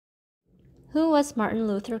Who was Martin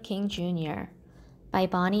Luther King Jr. by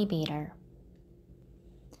Bonnie Bader.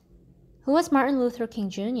 Who was Martin Luther King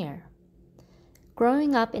Jr.?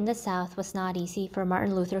 Growing up in the South was not easy for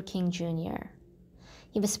Martin Luther King Jr.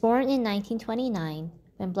 He was born in 1929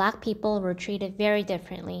 when Black people were treated very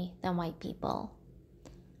differently than white people.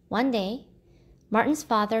 One day, Martin's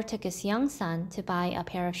father took his young son to buy a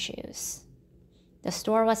pair of shoes. The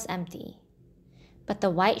store was empty, but the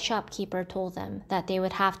white shopkeeper told them that they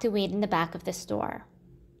would have to wait in the back of the store.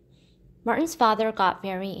 Martin's father got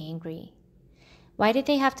very angry. Why did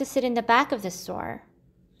they have to sit in the back of the store?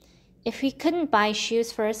 If he couldn't buy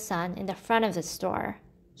shoes for his son in the front of the store,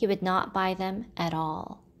 he would not buy them at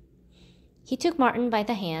all. He took Martin by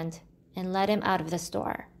the hand and led him out of the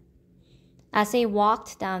store. As they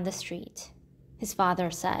walked down the street, his father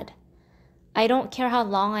said, "I don't care how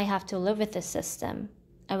long I have to live with this system.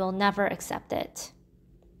 I will never accept it."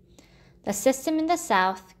 The system in the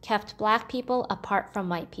South kept Black people apart from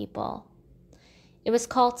white people. It was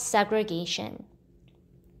called segregation.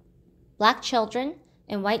 Black children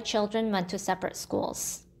and white children went to separate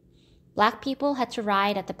schools. Black people had to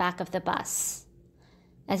ride at the back of the bus.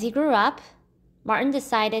 As he grew up, Martin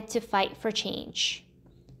decided to fight for change,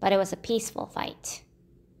 but it was a peaceful fight.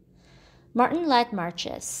 Martin led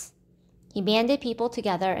marches. He banded people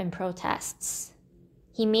together in protests.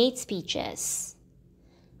 He made speeches.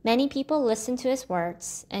 Many people listened to his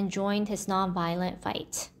words and joined his nonviolent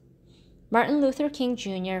fight. Martin Luther King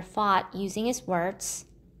Jr. fought using his words,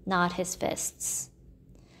 not his fists.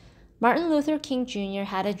 Martin Luther King Jr.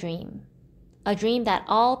 had a dream that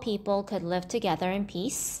all people could live together in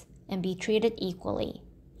peace and be treated equally.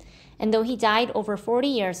 And though he died over 40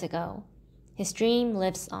 years ago, his dream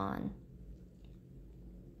lives on.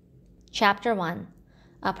 Chapter 1,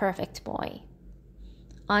 A Perfect Boy.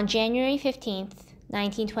 On January 15th,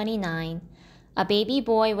 1929, a baby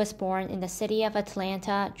boy was born in the city of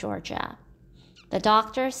Atlanta, Georgia. The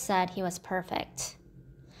doctors said he was perfect.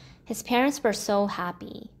 His parents were so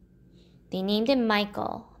happy. They named him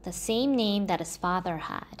Michael, the same name that his father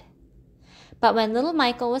had. But when little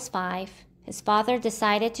Michael was 5, his father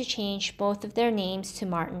decided to change both of their names to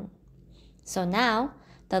Martin. So now,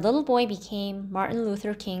 the little boy became Martin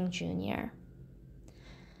Luther King Jr.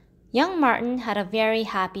 Young Martin had a very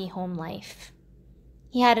happy home life.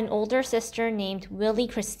 He had an older sister named Willie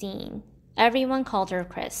Christine. Everyone called her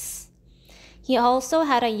Chris. He also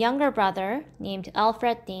had a younger brother named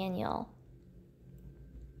Alfred Daniel.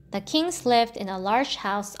 The Kings lived in a large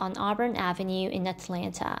house on Auburn Avenue in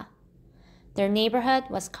Atlanta. Their neighborhood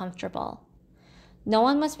was comfortable. No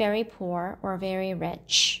one was very poor or very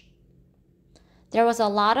rich. There was a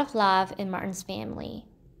lot of love in Martin's family.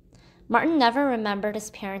 Martin never remembered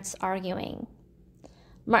his parents arguing.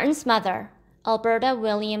 Martin's mother, Alberta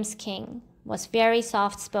Williams King, was very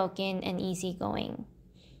soft-spoken and easygoing.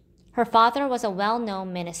 Her father was a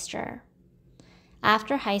well-known minister.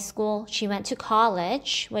 After high school, she went to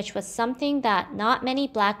college, which was something that not many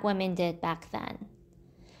Black women did back then.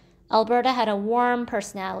 Alberta had a warm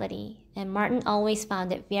personality, and Martin always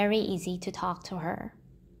found it very easy to talk to her.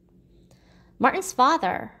 Martin's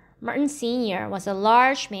father, Martin Sr., was a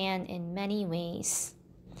large man in many ways.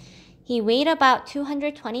 He weighed about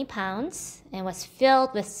 220 pounds and was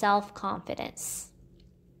filled with self-confidence.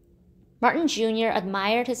 Martin Jr.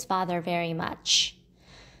 admired his father very much.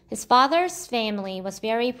 His father's family was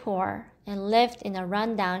very poor and lived in a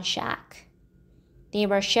rundown shack. They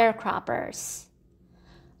were sharecroppers.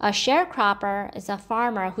 A sharecropper is a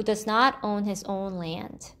farmer who does not own his own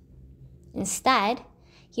land. Instead,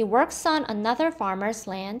 he works on another farmer's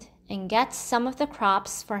land and gets some of the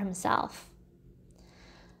crops for himself.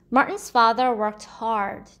 Martin's father worked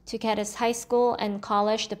hard to get his high school and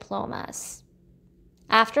college diplomas.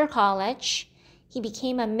 After college, he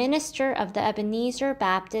became a minister of the Ebenezer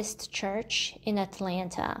Baptist Church in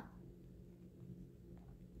Atlanta.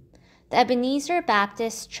 The Ebenezer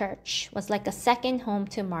Baptist Church was like a second home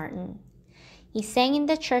to Martin. He sang in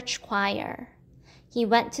the church choir. He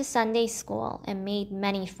went to Sunday school and made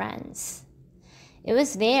many friends. It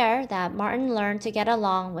was there that Martin learned to get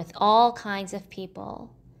along with all kinds of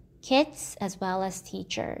people, kids as well as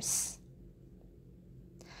teachers.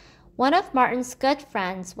 One of Martin's good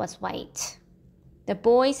friends was white. The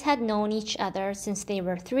boys had known each other since they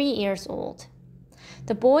were 3 years old.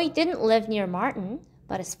 The boy didn't live near Martin,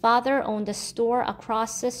 but his father owned a store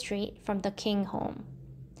across the street from the King home.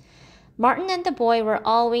 Martin and the boy were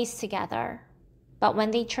always together, but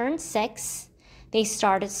when they turned 6, they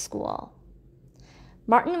started school.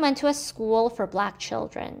 Martin went to a school for Black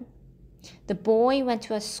children. The boy went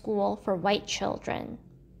to a school for white children.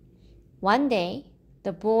 One day,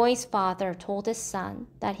 the boy's father told his son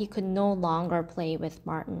that he could no longer play with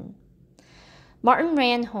Martin. Martin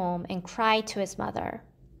ran home and cried to his mother.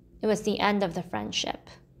 It was the end of the friendship.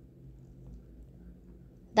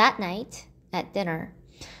 That night, at dinner,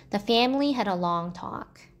 the family had a long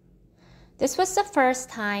talk. This was the first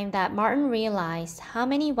time that Martin realized how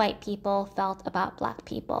many white people felt about black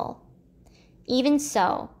people. Even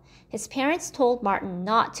so, his parents told Martin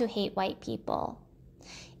not to hate white people.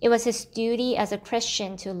 It was his duty as a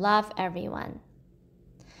Christian to love everyone.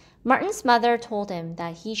 Martin's mother told him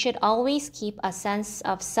that he should always keep a sense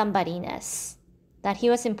of somebodyness, that he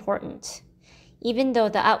was important, even though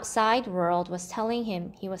the outside world was telling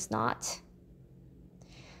him he was not.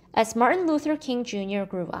 As Martin Luther King Jr.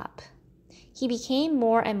 grew up, he became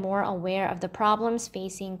more and more aware of the problems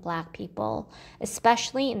facing black people,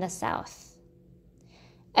 especially in the South.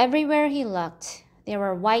 Everywhere he looked, there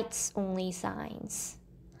were whites-only signs.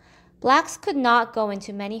 Blacks could not go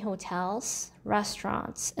into many hotels,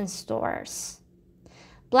 restaurants, and stores.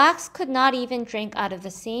 Blacks could not even drink out of the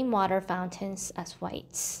same water fountains as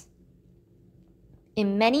whites.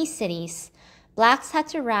 In many cities, blacks had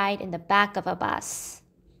to ride in the back of a bus.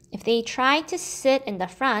 If they tried to sit in the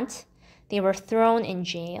front, they were thrown in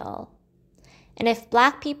jail. And if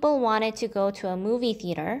black people wanted to go to a movie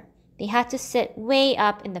theater, they had to sit way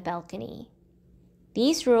up in the balcony.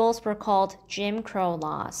 These rules were called Jim Crow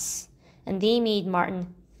laws, and they made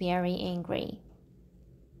Martin very angry.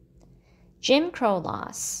 Jim Crow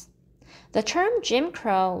laws. The term Jim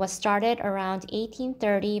Crow was started around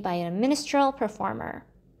 1830 by a minstrel performer.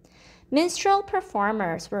 Minstrel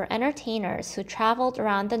performers were entertainers who traveled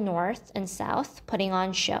around the North and South putting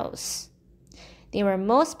on shows. They were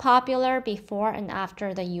most popular before and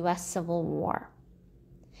after the U.S. Civil War.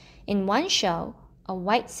 In one show, a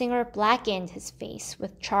white singer blackened his face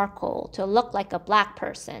with charcoal to look like a black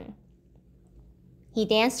person. He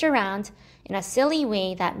danced around in a silly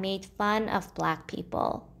way that made fun of black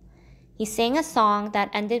people. He sang a song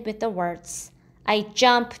that ended with the words, "I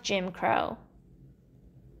jump, Jim Crow."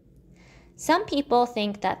 Some people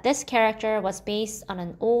think that this character was based on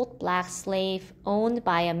an old black slave owned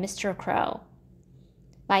by a Mr. Crow.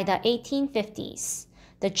 By the 1850s,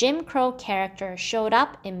 the Jim Crow character showed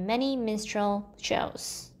up in many minstrel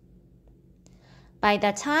shows. By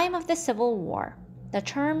the time of the Civil War, the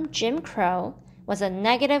term Jim Crow was a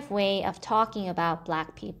negative way of talking about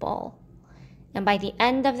black people. And by the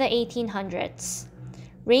end of the 1800s,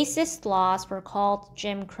 racist laws were called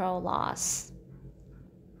Jim Crow laws.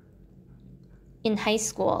 In high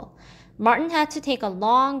school, Martin had to take a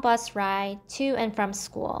long bus ride to and from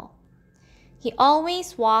school. He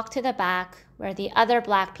always walked to the back where the other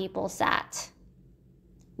black people sat.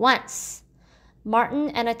 Once, Martin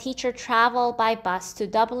and a teacher traveled by bus to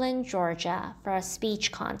Dublin, Georgia for a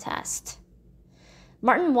speech contest.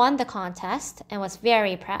 Martin won the contest and was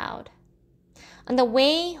very proud. On the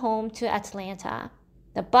way home to Atlanta,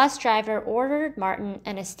 the bus driver ordered Martin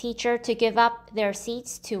and his teacher to give up their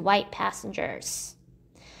seats to white passengers.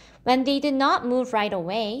 When they did not move right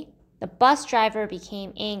away, the bus driver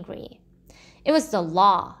became angry. It was the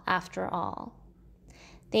law, after all.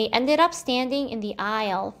 They ended up standing in the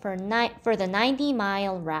aisle for the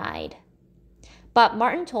 90-mile ride. But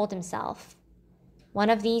Martin told himself, one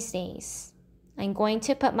of these days, I'm going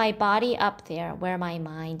to put my body up there where my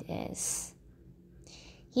mind is.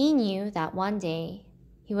 He knew that one day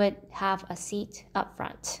he would have a seat up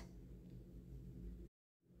front.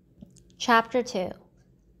 Chapter 2.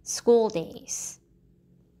 School Days.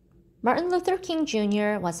 Martin Luther King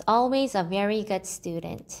Jr. was always a very good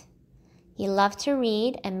student. He loved to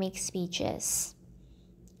read and make speeches.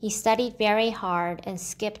 He studied very hard and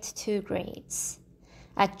skipped 2 grades.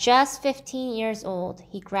 At just 15 years old,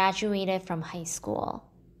 he graduated from high school.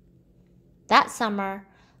 That summer,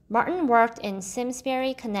 Martin worked in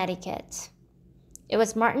Simsbury, Connecticut. It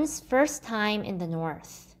was Martin's first time in the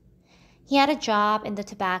North. He had a job in the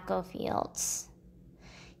tobacco fields.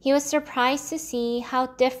 He was surprised to see how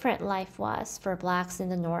different life was for blacks in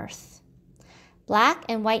the North. Black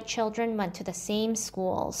and white children went to the same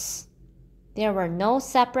schools. There were no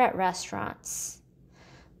separate restaurants.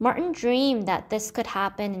 Martin dreamed that this could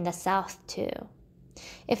happen in the South too.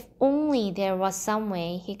 If only there was some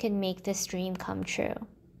way he could make this dream come true.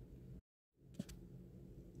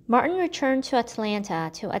 Martin returned to Atlanta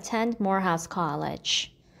to attend Morehouse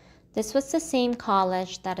College. This was the same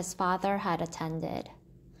college that his father had attended.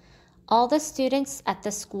 All the students at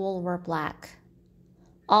the school were black.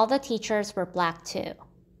 All the teachers were black too.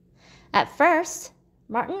 At first,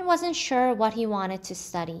 Martin wasn't sure what he wanted to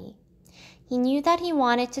study. He knew that he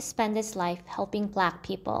wanted to spend his life helping black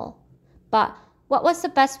people. But what was the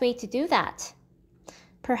best way to do that?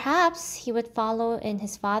 Perhaps he would follow in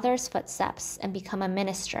his father's footsteps and become a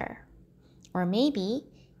minister. Or maybe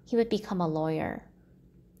he would become a lawyer.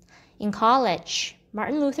 In college,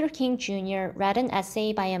 Martin Luther King Jr. read an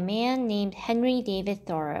essay by a man named Henry David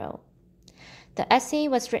Thoreau. The essay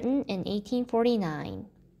was written in 1849.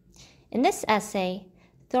 In this essay,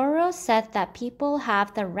 Thoreau said that people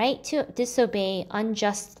have the right to disobey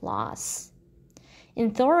unjust laws.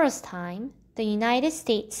 In Thoreau's time, the United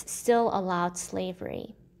States still allowed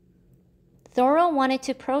slavery. Thoreau wanted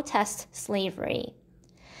to protest slavery.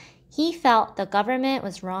 He felt the government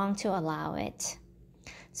was wrong to allow it,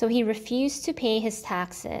 so he refused to pay his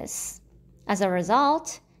taxes. As a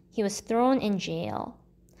result, he was thrown in jail.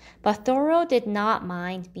 But Thoreau did not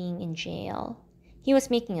mind being in jail. He was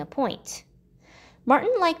making a point.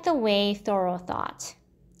 Martin liked the way Thoreau thought.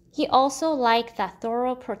 He also liked that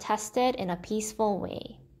Thoreau protested in a peaceful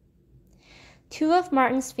way. Two of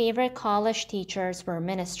Martin's favorite college teachers were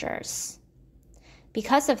ministers.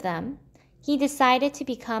 Because of them, he decided to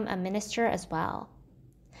become a minister as well.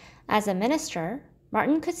 As a minister,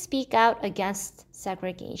 Martin could speak out against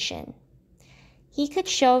segregation. He could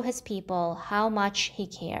show his people how much he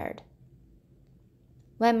cared.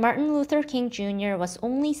 When Martin Luther King Jr. was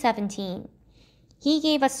only 17, he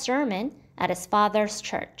gave a sermon at his father's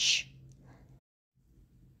church.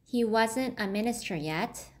 He wasn't a minister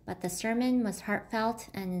yet, but the sermon was heartfelt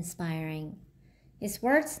and inspiring. His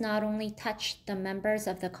words not only touched the members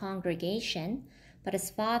of the congregation, but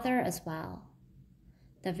his father as well.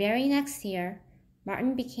 The very next year,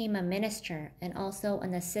 Martin became a minister and also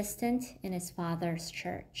an assistant in his father's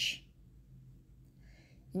church.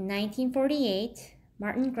 In 1948,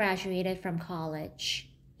 Martin graduated from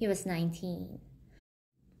college. He was 19.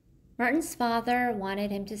 Martin's father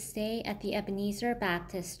wanted him to stay at the Ebenezer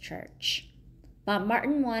Baptist Church, but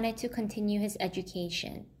Martin wanted to continue his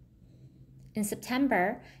education. In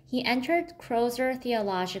September, he entered Crozer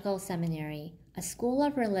Theological Seminary, a school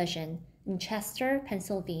of religion in Chester,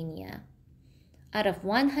 Pennsylvania. Out of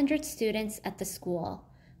 100 students at the school,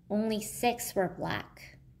 only 6 were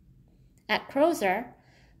Black. At Crozer,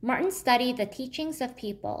 Martin studied the teachings of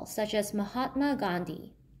people such as Mahatma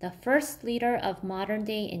Gandhi, the first leader of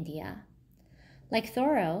modern-day India. Like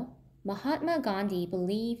Thoreau, Mahatma Gandhi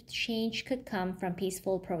believed change could come from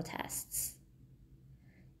peaceful protests.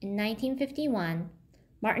 In 1951,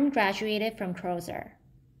 Martin graduated from Crozer.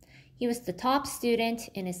 He was the top student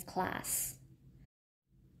in his class.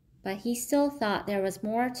 But he still thought there was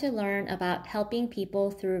more to learn about helping people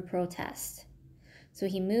through protest. So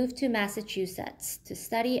he moved to Massachusetts to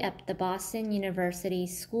study at the Boston University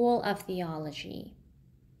School of Theology.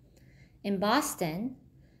 In Boston,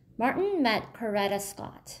 Martin met Coretta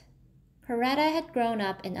Scott. Coretta had grown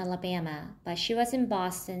up in Alabama, but she was in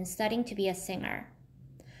Boston studying to be a singer.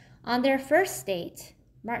 On their first date,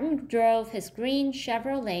 Martin drove his green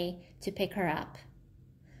Chevrolet to pick her up.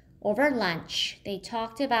 Over lunch, they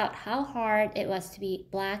talked about how hard it was to be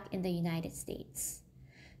Black in the United States.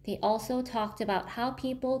 They also talked about how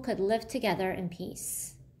people could live together in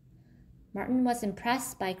peace. Martin was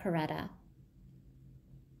impressed by Coretta.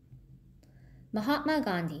 Mahatma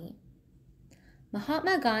Gandhi.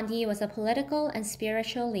 Mahatma Gandhi was a political and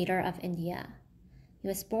spiritual leader of India. He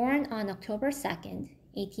was born on October 2nd,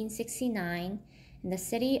 1869, in the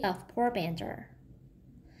city of Porbandar.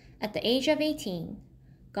 At the age of 18,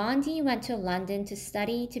 Gandhi went to London to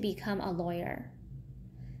study to become a lawyer.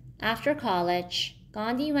 After college,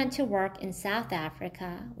 Gandhi went to work in South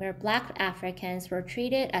Africa, where Black Africans were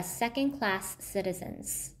treated as second-class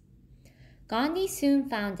citizens. Gandhi soon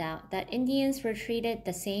found out that Indians were treated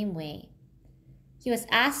the same way. He was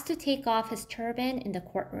asked to take off his turban in the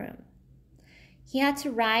courtroom. He had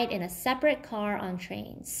to ride in a separate car on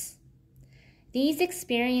trains. These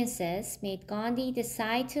experiences made Gandhi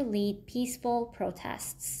decide to lead peaceful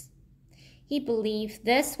protests. He believed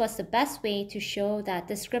this was the best way to show that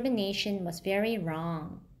discrimination was very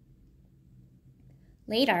wrong.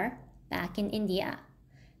 Later, back in India,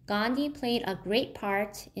 Gandhi played a great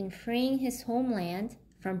part in freeing his homeland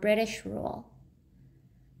from British rule.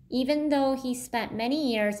 Even though he spent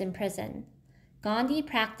many years in prison, Gandhi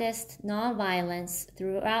practiced nonviolence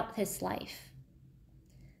throughout his life.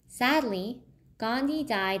 Sadly, Gandhi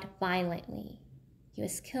died violently. He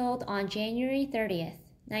was killed on January 30th,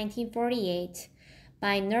 1948,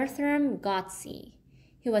 by Narottam Godse,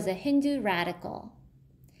 who was a Hindu radical.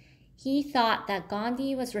 He thought that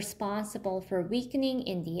Gandhi was responsible for weakening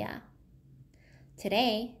India.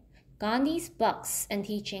 Today, Gandhi's books and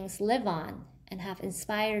teachings live on and have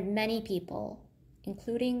inspired many people,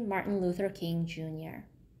 including Martin Luther King Jr.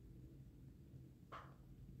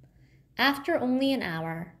 After only an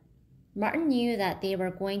hour, Martin knew that they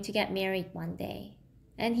were going to get married one day,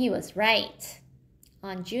 and he was right.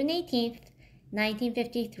 On June 18th,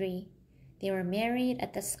 1953, they were married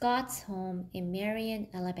at the Scotts' home in Marion,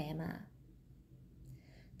 Alabama.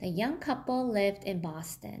 The young couple lived in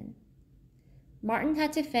Boston. Martin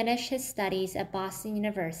had to finish his studies at Boston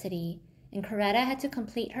University, and Coretta had to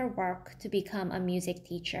complete her work to become a music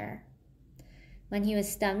teacher. When he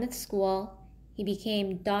was done with school, he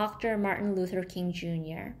became Dr. Martin Luther King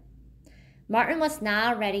Jr. Martin was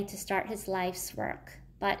now ready to start his life's work,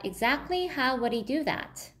 but exactly how would he do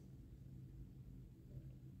that?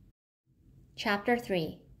 Chapter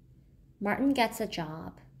 3. Martin gets a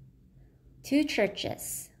job. Two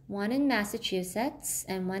churches, one in Massachusetts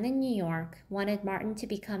and one in New York, wanted Martin to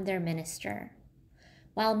become their minister.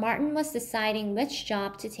 While Martin was deciding which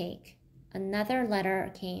job to take, another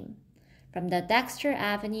letter came from the Dexter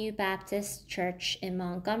Avenue Baptist Church in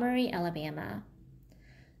Montgomery, Alabama.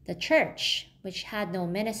 The church, which had no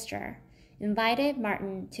minister, invited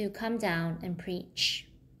Martin to come down and preach.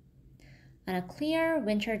 On a clear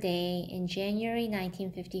winter day in January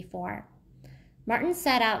 1954, Martin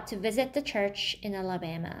set out to visit the church in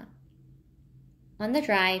Alabama. On the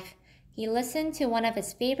drive, he listened to one of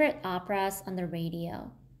his favorite operas on the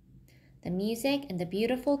radio. The music and the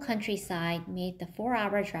beautiful countryside made the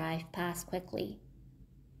 4-hour drive pass quickly.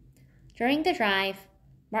 During the drive,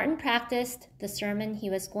 Martin practiced the sermon he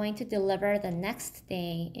was going to deliver the next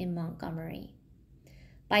day in Montgomery.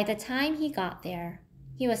 By the time he got there,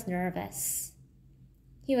 he was nervous.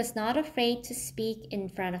 He was not afraid to speak in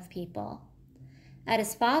front of people. At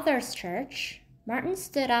his father's church, Martin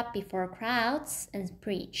stood up before crowds and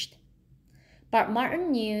preached. But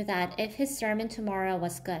Martin knew that if his sermon tomorrow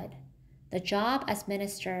was good, the job as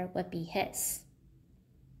minister would be his.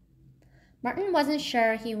 Martin wasn't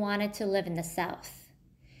sure he wanted to live in the South.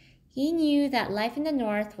 He knew that life in the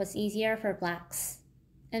North was easier for blacks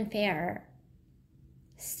and fairer.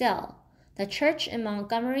 Still, the church in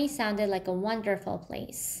Montgomery sounded like a wonderful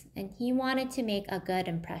place, and he wanted to make a good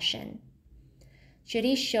impression. Should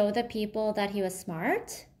he show the people that he was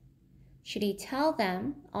smart? Should he tell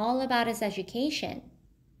them all about his education?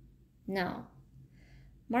 No.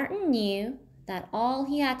 Martin knew that all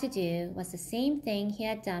he had to do was the same thing he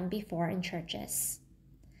had done before in churches: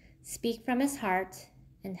 speak from his heart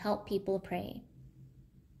and help people pray.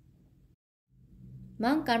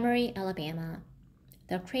 Montgomery, Alabama,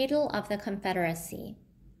 the cradle of the Confederacy.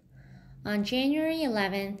 On January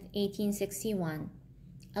 11, 1861,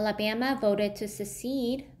 Alabama voted to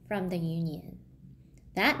secede from the Union.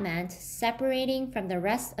 That meant separating from the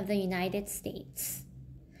rest of the United States.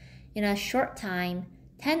 In a short time,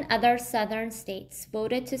 10 other southern states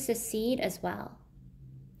voted to secede as well.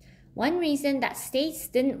 One reason that states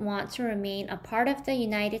didn't want to remain a part of the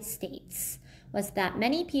United States was that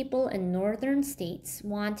many people in northern states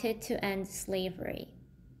wanted to end slavery.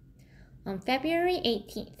 On February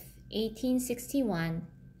 18, 1861,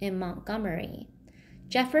 in Montgomery,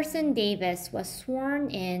 Jefferson Davis was sworn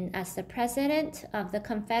in as the President of the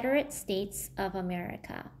Confederate States of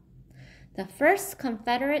America. The first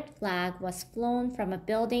Confederate flag was flown from a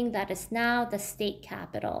building that is now the state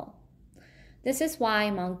capitol. This is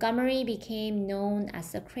why Montgomery became known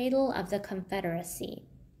as the cradle of the Confederacy.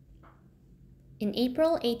 In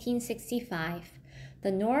April 1865,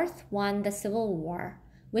 the North won the Civil War,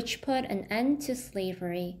 which put an end to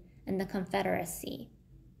slavery and the Confederacy.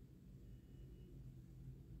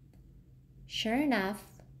 Sure enough,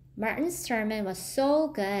 Martin's sermon was so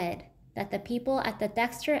good that the people at the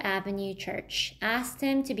Dexter Avenue Church asked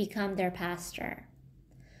him to become their pastor.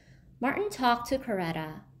 Martin talked to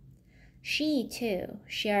Coretta. She, too,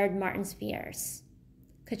 shared Martin's fears.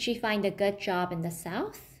 Could she find a good job in the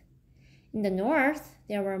South? In the North,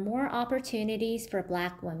 there were more opportunities for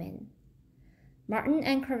black women. Martin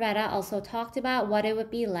and Coretta also talked about what it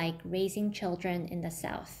would be like raising children in the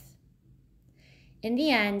South. In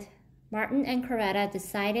the end, Martin and Coretta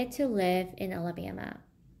decided to live in Alabama.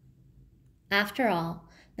 After all,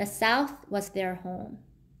 the South was their home.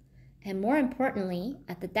 And more importantly,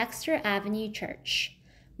 at the Dexter Avenue Church,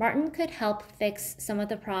 Martin could help fix some of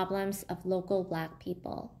the problems of local black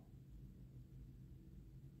people.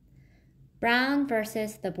 Brown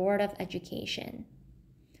versus the Board of Education.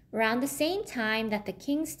 Around the same time that the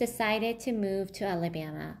Kings decided to move to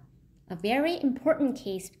Alabama, a very important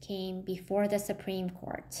case came before the Supreme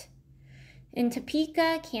Court. In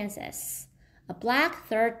Topeka, Kansas, a black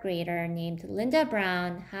third grader named Linda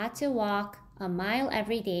Brown had to walk a mile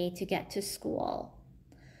every day to get to school.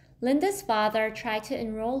 Linda's father tried to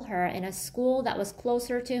enroll her in a school that was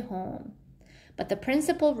closer to home, but the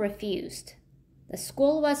principal refused. The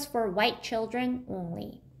school was for white children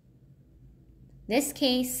only. This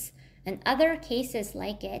case and other cases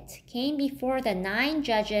like it came before the 9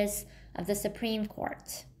 judges of the Supreme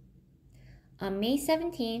Court. On May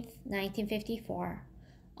 17, 1954,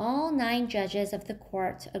 all 9 judges of the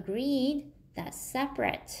court agreed that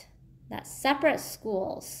separate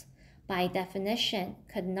schools, by definition,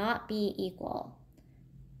 could not be equal.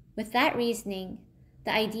 With that reasoning,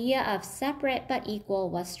 the idea of separate but equal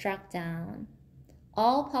was struck down.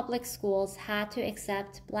 All public schools had to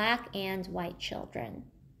accept Black and white children.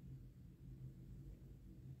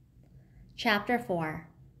 Chapter 4.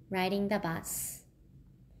 Riding the Bus.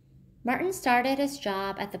 Martin started his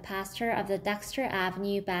job as the pastor of the Dexter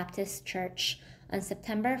Avenue Baptist Church on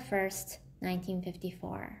September 1,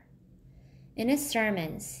 1954. In his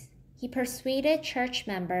sermons, he persuaded church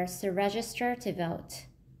members to register to vote.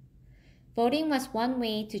 Voting was one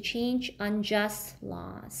way to change unjust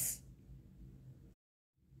laws.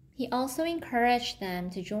 He also encouraged them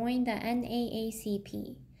to join the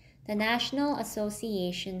NAACP, the National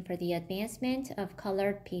Association for the Advancement of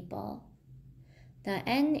Colored People. The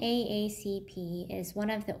NAACP is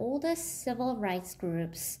one of the oldest civil rights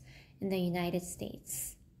groups in the United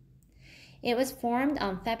States. It was formed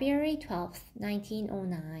on February 12,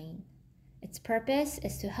 1909. Its purpose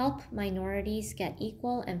is to help minorities get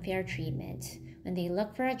equal and fair treatment when they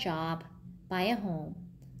look for a job, buy a home,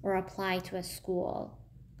 or apply to a school.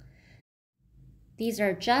 These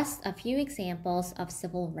are just a few examples of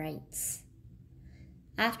civil rights.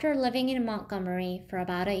 After living in Montgomery for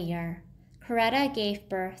about a year, Coretta gave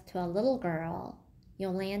birth to a little girl,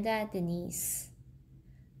 Yolanda Denise.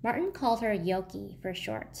 Martin called her Yoki for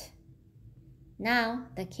short. Now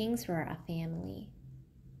the Kings were a family.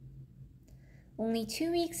 Only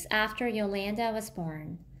 2 weeks after Yolanda was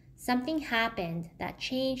born, something happened that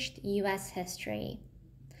changed U.S. history.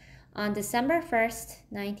 On December 1,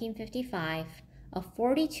 1955, a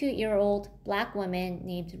 42-year-old Black woman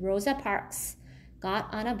named Rosa Parks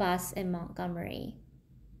got on a bus in Montgomery.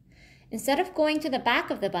 Instead of going to the back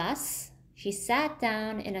of the bus, she sat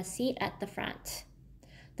down in a seat at the front.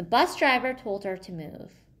 The bus driver told her to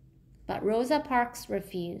move, but Rosa Parks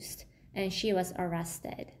refused, and she was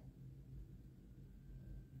arrested.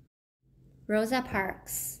 Rosa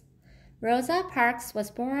Parks. Rosa Parks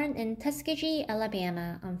was born in Tuskegee,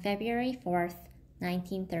 Alabama on February 4,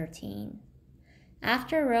 1913.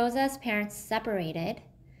 After Rosa's parents separated,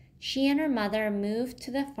 she and her mother moved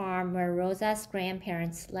to the farm where Rosa's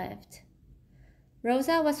grandparents lived.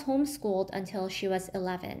 Rosa was homeschooled until she was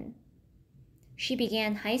 11. She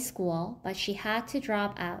began high school, but she had to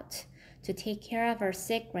drop out to take care of her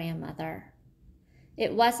sick grandmother.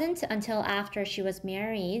 It wasn't until after she was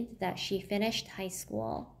married that she finished high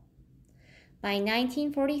school. By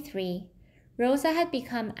 1943, Rosa had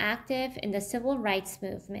become active in the civil rights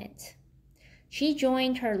movement. She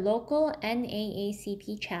joined her local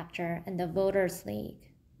NAACP chapter and the Voters League.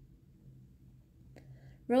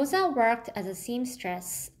 Rosa worked as a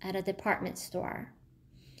seamstress at a department store.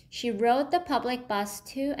 She rode the public bus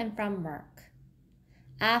to and from work.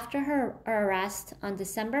 After her arrest on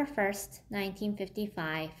December 1,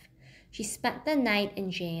 1955, she spent the night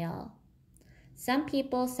in jail. Some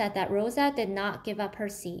people said that Rosa did not give up her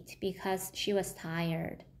seat because she was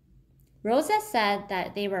tired. Rosa said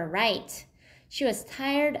that they were right. She was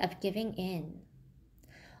tired of giving in.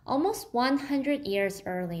 Almost 100 years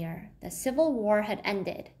earlier, the Civil War had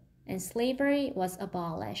ended and slavery was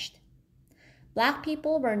abolished. Black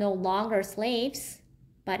people were no longer slaves,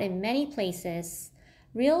 but in many places,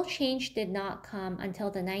 real change did not come until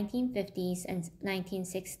the 1950s and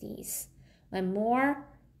 1960s, when more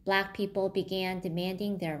Black people began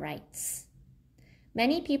demanding their rights.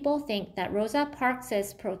 Many people think that Rosa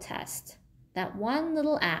Parks' protest, that one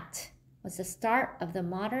little act, was the start of the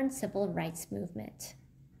modern civil rights movement.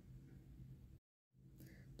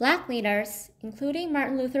 Black leaders, including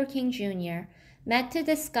Martin Luther King Jr., met to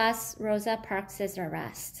discuss Rosa Parks'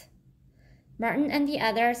 arrest. Martin and the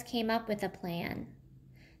others came up with a plan.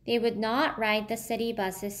 They would not ride the city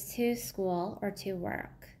buses to school or to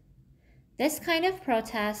work. This kind of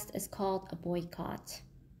protest is called a boycott.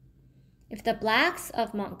 If the Blacks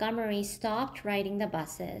of Montgomery stopped riding the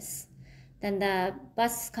buses, then the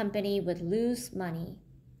bus company would lose money.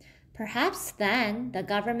 Perhaps then the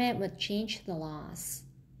government would change the laws.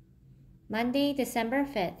 Monday, December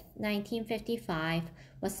 5, 1955,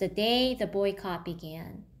 was the day the boycott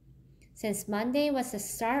began. Since Monday was the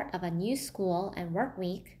start of a new school and work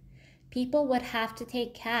week, people would have to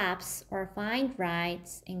take cabs or find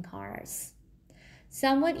rides in cars.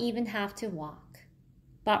 Some would even have to walk.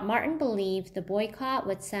 But Martin believed the boycott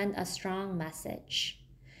would send a strong message.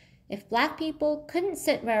 If Black people couldn't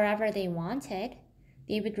sit wherever they wanted,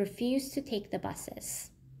 they would refuse to take the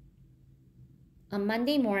buses. On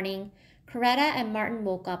Monday morning, Coretta and Martin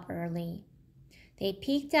woke up early. They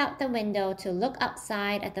peeked out the window to look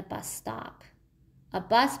outside at the bus stop. A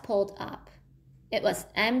bus pulled up. It was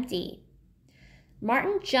empty.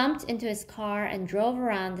 Martin jumped into his car and drove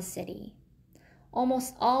around the city.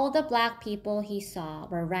 Almost all the Black people he saw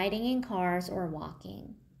were riding in cars or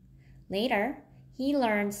walking. Later, he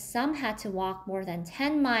learned some had to walk more than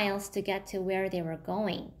 10 miles to get to where they were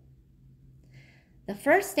going. The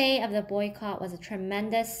first day of the boycott was a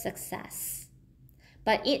tremendous success,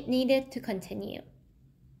 but it needed to continue.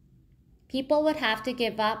 People would have to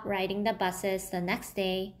give up riding the buses the next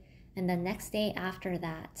day and the next day after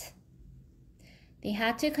that. They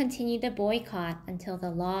had to continue the boycott until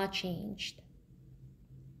the law changed.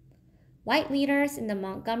 White leaders in the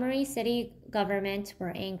Montgomery city government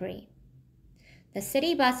were angry. The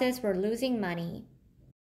city buses were losing money.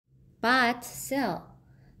 But still,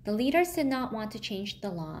 the leaders did not want to change the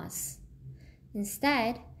laws.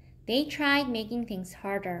 Instead, they tried making things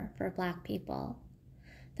harder for Black people.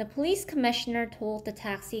 The police commissioner told the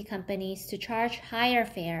taxi companies to charge higher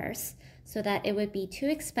fares so that it would be too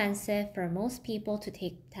expensive for most people to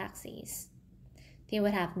take taxis. They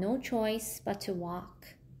would have no choice but to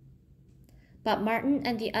walk. But Martin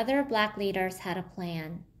and the other Black leaders had a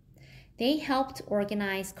plan. They helped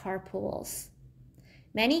organize carpools.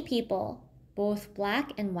 Many people, both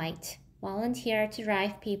Black and white, volunteered to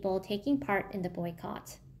drive people taking part in the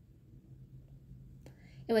boycott.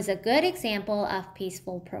 It was a good example of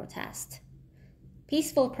peaceful protest.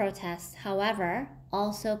 Peaceful protest, however,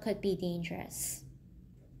 also could be dangerous.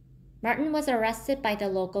 Martin was arrested by the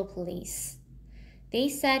local police. They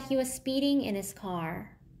said he was speeding in his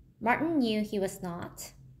car. Martin knew he was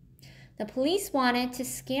not. The police wanted to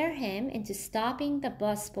scare him into stopping the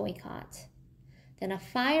bus boycott. Then a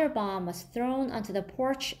firebomb was thrown onto the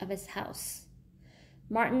porch of his house.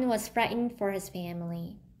 Martin was frightened for his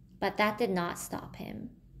family, but that did not stop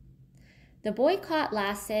him. The boycott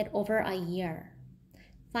lasted over a year.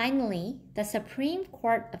 Finally, the Supreme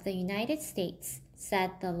Court of the United States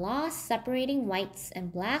said the laws separating whites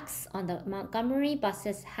and Blacks on the Montgomery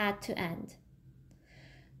buses had to end.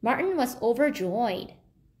 Martin was overjoyed.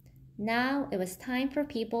 Now it was time for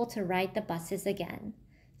people to ride the buses again,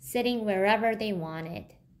 sitting wherever they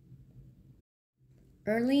wanted.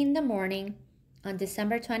 Early in the morning, on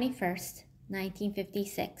December 21st,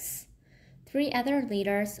 1956, 3 other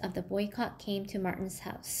leaders of the boycott came to Martin's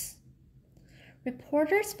house.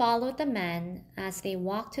 Reporters followed the men as they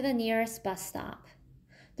walked to the nearest bus stop.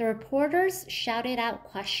 The reporters shouted out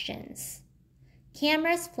questions.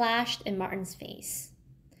 Cameras flashed in Martin's face.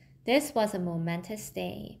 This was a momentous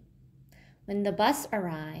day. When the bus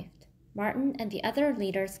arrived, Martin and the other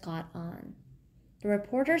leaders got on. The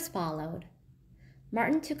reporters followed.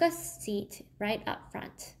 Martin took a seat right up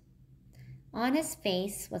front. On his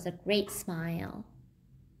face was a great smile.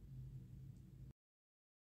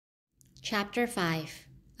 Chapter 5: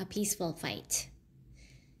 A Peaceful Fight.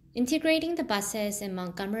 Integrating the buses in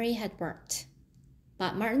Montgomery had worked,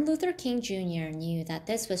 but Martin Luther King Jr. knew that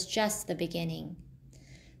this was just the beginning.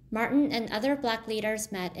 Martin and other Black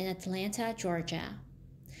leaders met in Atlanta, Georgia.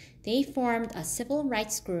 They formed a civil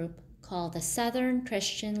rights group called the Southern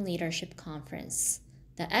Christian Leadership Conference,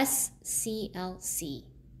 the SCLC.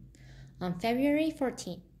 On February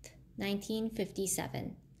 14,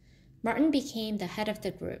 1957, Martin became the head of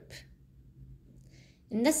the group.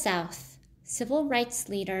 In the South, civil rights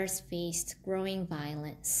leaders faced growing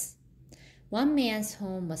violence. One man's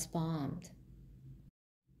home was bombed.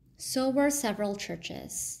 So were several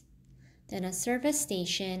churches. Then a service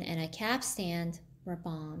station and a cab stand were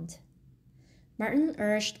bombed. Martin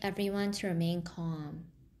urged everyone to remain calm.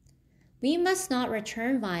 "We must not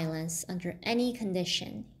return violence under any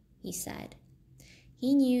condition," he said.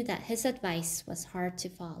 He knew that his advice was hard to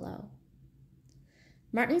follow.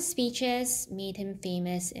 Martin's speeches made him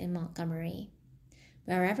famous in Montgomery.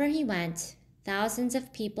 Wherever he went, thousands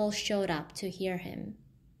of people showed up to hear him.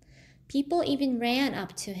 People even ran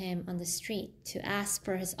up to him on the street to ask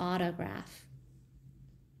for his autograph.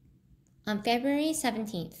 On February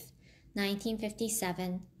 17,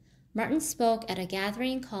 1957, Martin spoke at a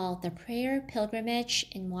gathering called the Prayer Pilgrimage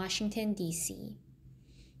in Washington, D.C.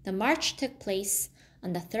 The march took place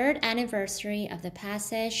on the 3rd anniversary of the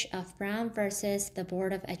passage of Brown versus the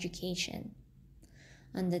Board of Education.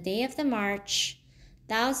 On the day of the march,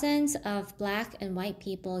 thousands of Black and white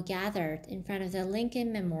people gathered in front of the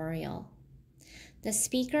Lincoln Memorial. The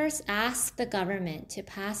speakers asked the government to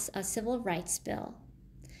pass a civil rights bill.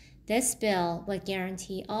 This bill would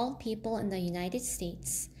guarantee all people in the United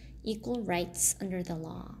States equal rights under the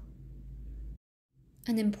law.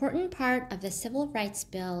 An important part of the Civil Rights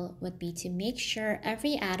Bill would be to make sure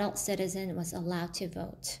every adult citizen was allowed to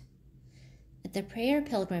vote. At the prayer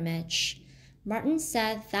pilgrimage, Martin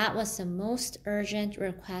said that was the most urgent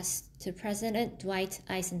request to President Dwight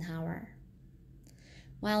Eisenhower.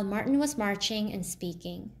 While Martin was marching and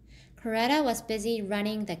speaking, Coretta was busy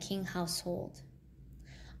running the King household.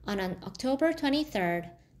 On October 23rd,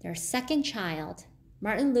 their second child,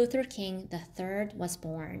 Martin Luther King III, was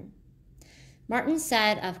born. Martin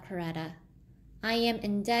said of Coretta, "I am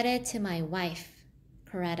indebted to my wife,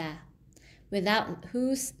 Coretta, without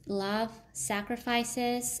whose love,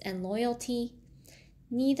 sacrifices, and loyalty,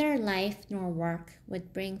 neither life nor work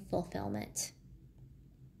would bring fulfillment."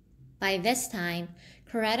 By this time,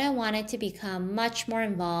 Coretta wanted to become much more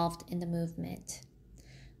involved in the movement.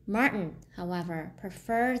 Martin, however,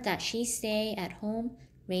 preferred that she stay at home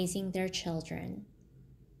raising their children.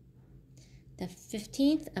 The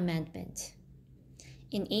 15th Amendment.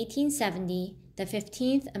 In 1870, the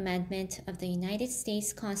 15th Amendment of the United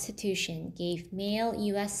States Constitution gave male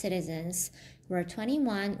U.S. citizens who were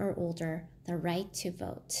 21 or older the right to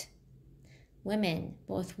vote. Women,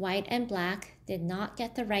 both white and black, did not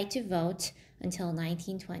get the right to vote until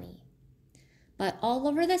 1920. But all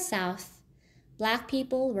over the South, black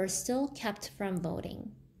people were still kept from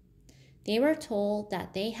voting. They were told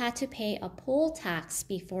that they had to pay a poll tax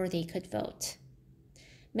before they could vote.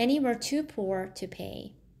 Many were too poor to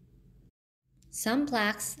pay. Some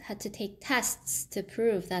blacks had to take tests to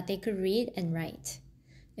prove that they could read and write.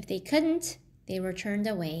 If they couldn't, they were turned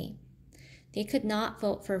away. They could not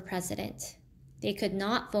vote for president. They could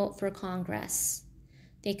not vote for Congress.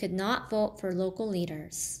 They could not vote for local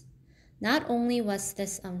leaders. Not only was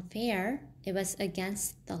this unfair, it was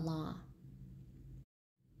against the law.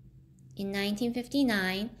 In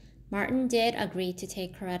 1959, Martin did agree to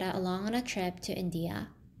take Coretta along on a trip to India.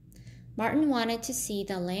 Martin wanted to see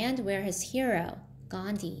the land where his hero,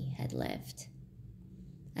 Gandhi, had lived.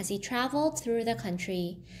 As he traveled through the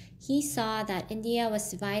country, he saw that India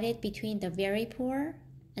was divided between the very poor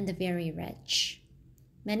and the very rich.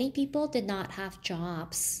 Many people did not have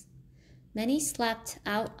jobs. Many slept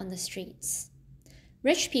out on the streets.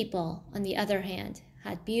 Rich people, on the other hand,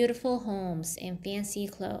 had beautiful homes and fancy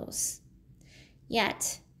clothes.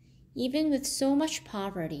 Yet, even with so much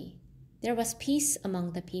poverty, there was peace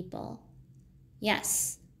among the people.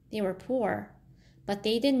 Yes, they were poor, but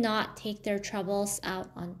they did not take their troubles out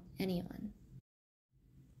on anyone.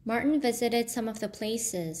 Martin visited some of the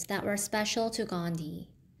places that were special to Gandhi.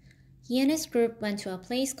 He and his group went to a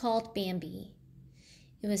place called Bambi.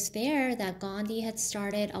 It was there that Gandhi had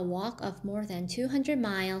started a walk of more than 200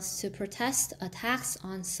 miles to protest a tax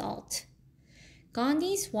on salt.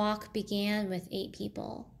 Gandhi's walk began with 8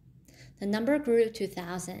 people. The number grew to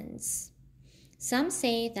thousands. Some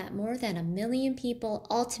say that more than 1 million people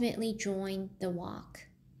ultimately joined the walk.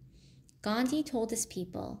 Gandhi told his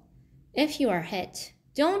people, "If you are hit,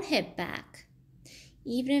 don't hit back.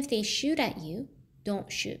 Even if they shoot at you,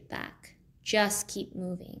 don't shoot back. Just keep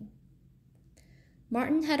moving."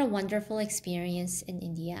 Martin had a wonderful experience in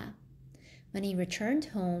India. When he returned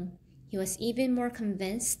home, he was even more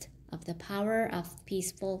convinced of the power of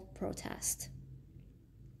peaceful protest.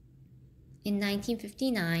 In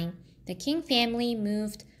 1959, the King family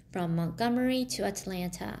moved from Montgomery to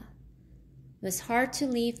Atlanta. It was hard to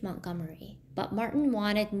leave Montgomery, but Martin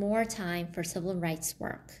wanted more time for civil rights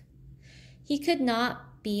work. He could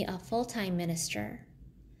not be a full-time minister.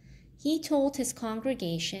 He told his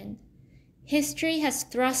congregation, "History has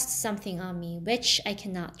thrust something on me which I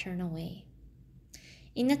cannot turn away."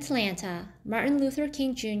 In Atlanta, Martin Luther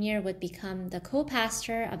King Jr. would become the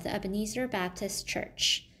co-pastor of the Ebenezer Baptist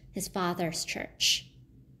Church, his father's church.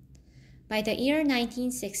 By the year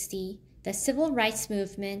 1960, the civil rights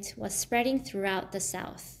movement was spreading throughout the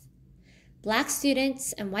South. Black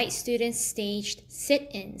students and white students staged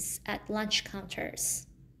sit-ins at lunch counters.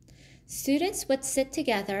 Students would sit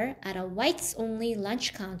together at a whites-only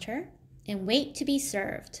lunch counter and wait to be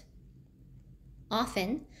served.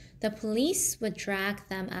 Often, the police would drag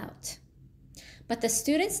them out. But the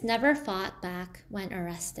students never fought back when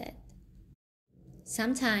arrested.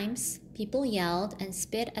 Sometimes, people yelled and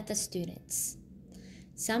spit at the students.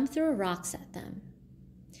 Some threw rocks at them.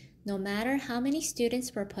 No matter how many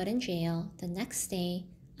students were put in jail, the next day,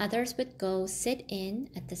 others would go sit in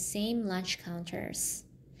at the same lunch counters.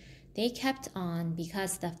 They kept on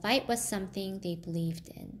because the fight was something they believed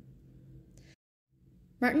in.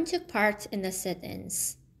 Martin took part in the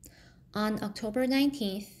sit-ins. On October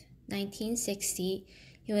 19, 1960,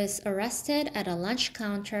 he was arrested at a lunch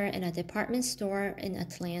counter in a department store in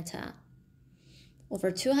Atlanta.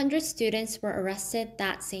 Over 200 students were arrested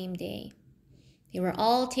that same day. They were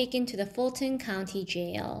all taken to the Fulton County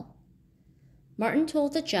Jail. Martin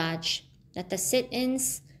told the judge that the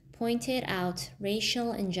sit-ins pointed out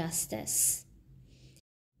racial injustice.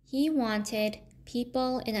 He wanted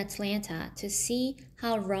people in Atlanta to see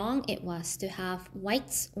how wrong it was to have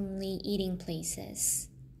whites-only eating places.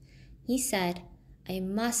 He said, "I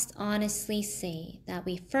must honestly say that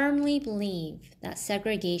we firmly believe that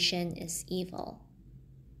segregation is evil."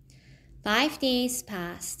 5 days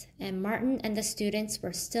passed, and Martin and the students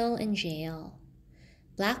were still in jail.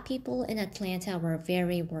 Black people in Atlanta were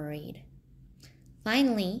very worried.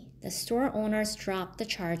 Finally, the store owners dropped the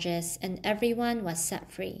charges and everyone was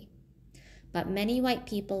set free. But many white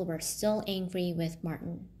people were still angry with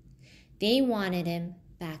Martin. They wanted him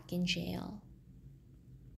back in jail.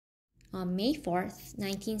 On May 4th,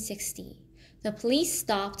 1960, the police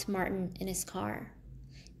stopped Martin in his car.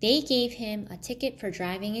 They gave him a ticket for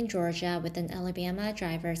driving in Georgia with an Alabama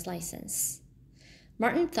driver's license.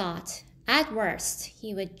 Martin thought, at worst,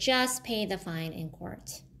 he would just pay the fine in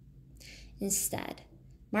court. Instead,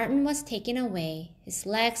 Martin was taken away, his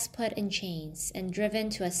legs put in chains, and driven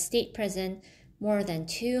to a state prison more than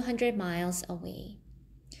 200 miles away.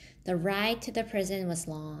 The ride to the prison was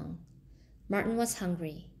long. Martin was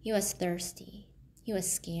hungry, he was thirsty, he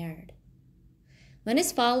was scared. When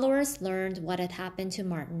his followers learned what had happened to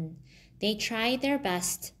Martin, they tried their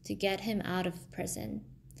best to get him out of prison.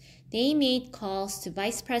 They made calls to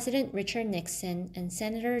Vice President Richard Nixon and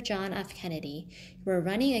Senator John F. Kennedy, who were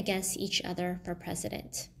running against each other for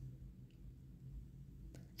president.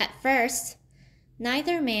 At first,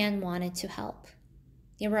 neither man wanted to help.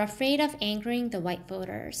 They were afraid of angering the white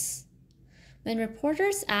voters. When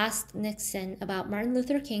reporters asked Nixon about Martin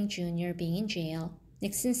Luther King Jr. being in jail,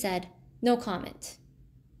 Nixon said, "No comment."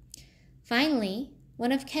 Finally,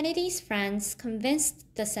 one of Kennedy's friends convinced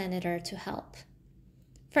the senator to help.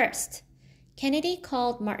 First, Kennedy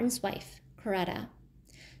called Martin's wife, Coretta.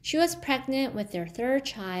 She was pregnant with their 3rd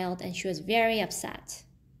child and she was very upset.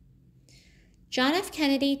 John F.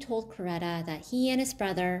 Kennedy told Coretta that he and his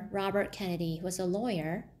brother, Robert Kennedy, who was a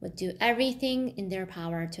lawyer, would do everything in their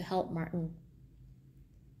power to help Martin.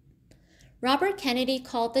 Robert Kennedy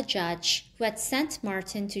called the judge who had sent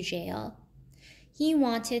Martin to jail. He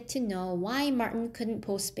wanted to know why Martin couldn't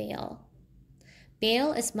post bail.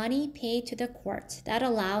 Bail is money paid to the court that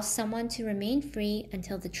allows someone to remain free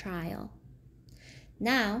until the trial.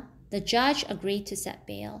 Now, the judge agreed to set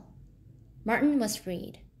bail. Martin was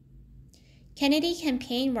freed. Kennedy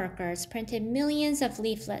campaign workers printed millions of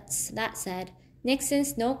leaflets that said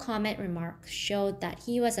Nixon's no-comment remark showed that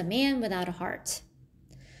he was a man without a heart.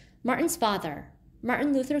 Martin's father,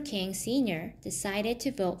 Martin Luther King Sr., decided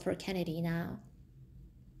to vote for Kennedy now.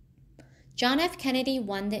 John F. Kennedy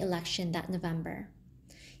won the election that November.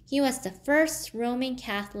 He was the first Roman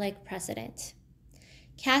Catholic president.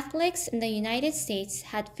 Catholics in the United States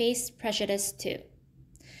had faced prejudice too.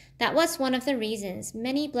 That was one of the reasons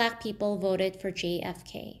many Black people voted for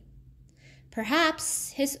JFK.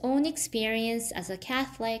 Perhaps his own experience as a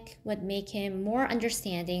Catholic would make him more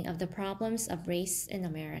understanding of the problems of race in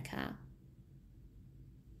America.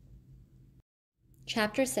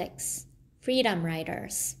 Chapter 6. Freedom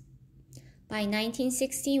Riders. By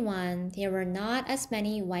 1961, there were not as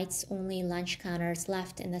many whites-only lunch counters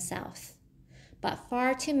left in the South, but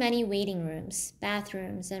far too many waiting rooms,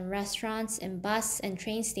 bathrooms, and restaurants and bus and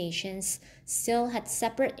train stations still had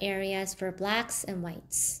separate areas for Blacks and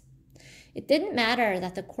whites. It didn't matter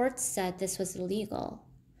that the courts said this was illegal.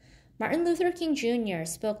 Martin Luther King Jr.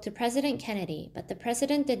 spoke to President Kennedy, but the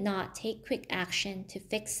president did not take quick action to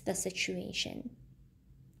fix the situation.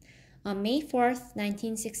 On May 4th,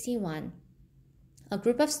 1961, a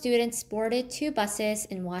group of students boarded 2 buses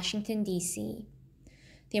in Washington, D.C.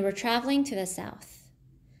 They were traveling to the South.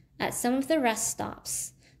 At some of the rest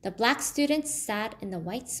stops, the Black students sat in the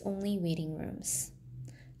whites-only waiting rooms.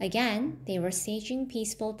 Again, they were staging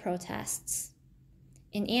peaceful protests.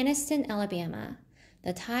 In Anniston, Alabama,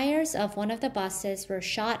 the tires of one of the buses were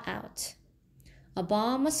shot out. A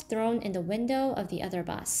bomb was thrown in the window of the other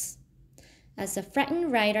bus. As the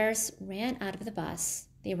frightened riders ran out of the bus,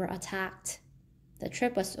 they were attacked. The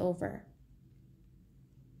trip was over.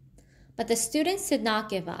 But the students did not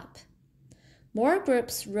give up. More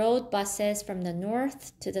groups rode buses from the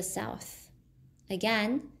north to the south.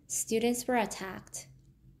 Again, students were attacked.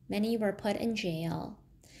 Many were put in jail.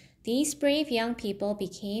 These brave young people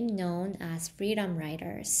became known as Freedom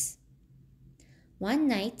Riders. One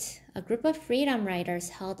night, a group of Freedom Riders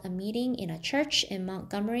held a meeting in a church in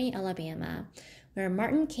Montgomery, Alabama, where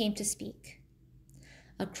Martin came to speak.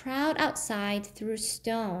 A crowd outside threw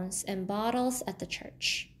stones and bottles at the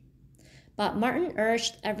church. but Martin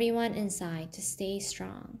urged everyone inside to stay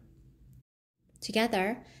strong.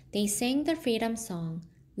 Together, they sang the freedom song,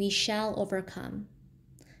 "We Shall Overcome."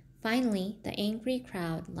 Finally, the angry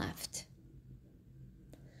crowd left.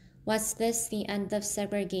 Was this the end of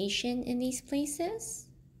segregation in these places?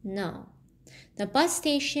 No. The bus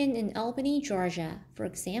station in Albany, Georgia, for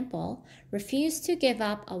example, refused to give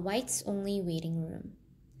up a whites-only waiting room.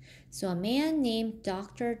 So a man named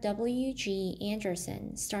Dr. W.G.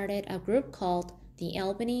 Anderson started a group called the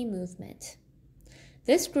Albany Movement.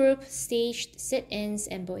 This group staged sit-ins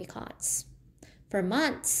and boycotts. For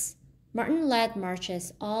months, Martin led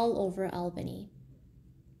marches all over Albany.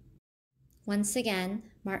 Once again,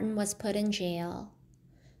 Martin was put in jail.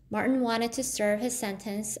 Martin wanted to serve his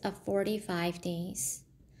sentence of 45 days.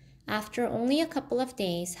 After only a couple of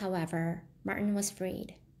days, however, Martin was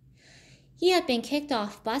freed. He had been kicked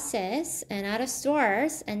off buses and out of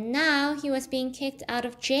stores, and now he was being kicked out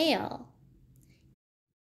of jail.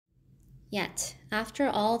 Yet, after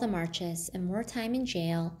all the marches and more time in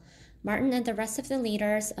jail, Martin and the rest of the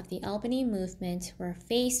leaders of the Albany movement were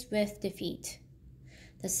faced with defeat.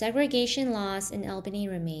 The segregation laws in Albany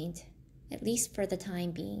remained, at least for the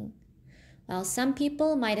time being. While some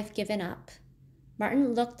people might have given up,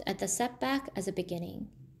 Martin looked at the setback as a beginning.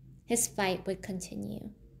 His fight would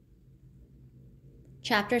continue.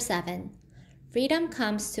 Chapter 7. Freedom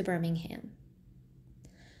Comes to Birmingham.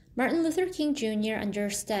 Martin Luther King Jr.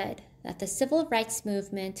 understood that the civil rights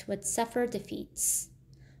movement would suffer defeats.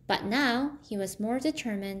 But now he was more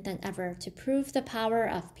determined than ever to prove the power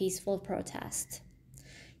of peaceful protest.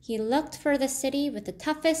 He looked for the city with the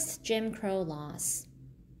toughest Jim Crow laws.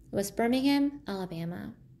 It was Birmingham,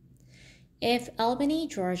 Alabama. If Albany,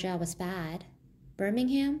 Georgia was bad,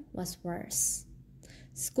 Birmingham was worse.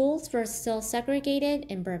 Schools were still segregated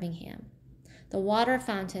in Birmingham. The water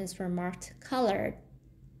fountains were marked colored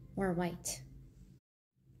or white.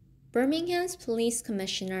 Birmingham's police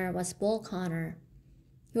commissioner was Bull Connor.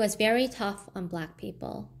 He was very tough on black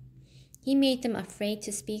people. He made them afraid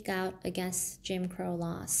to speak out against Jim Crow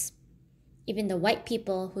laws. Even the white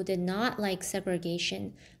people who did not like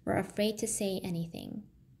segregation were afraid to say anything.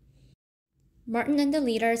 Martin and the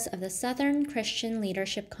leaders of the Southern Christian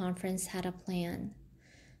Leadership Conference had a plan.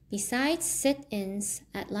 Besides sit-ins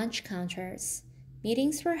at lunch counters,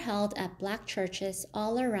 meetings were held at black churches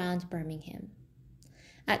all around Birmingham.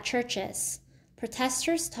 At churches,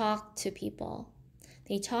 protesters talked to people.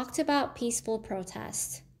 They talked about peaceful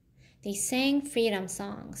protest. They sang freedom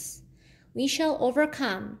songs. "We shall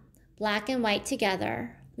overcome, black and white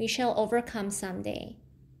together. We shall overcome someday."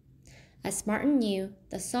 As Martin knew,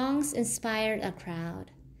 the songs inspired a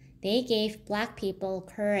crowd. They gave black people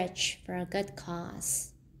courage for a good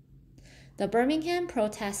cause. The Birmingham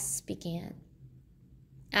protests began.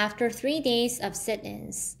 After 3 days of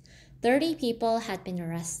sit-ins, 30 people had been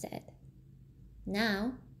arrested.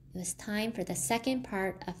 Now, it was time for the second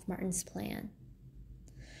part of Martin's plan.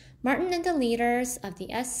 Martin and the leaders of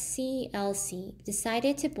the SCLC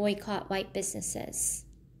decided to boycott white businesses.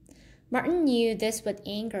 Martin knew this would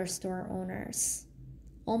anger store owners.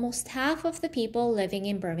 Almost half of the people living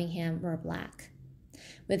in Birmingham were black.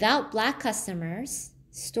 Without black customers,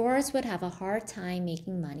 stores would have a hard time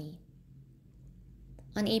making money.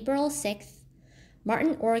 On April 6th,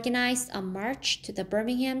 Martin organized a march to the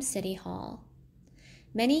Birmingham City Hall.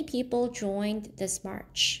 Many people joined this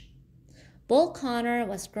march. Bull Connor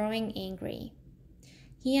was growing angry.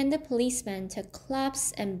 He and the policemen took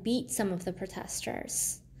clubs and beat some of the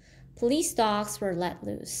protesters. Police dogs were let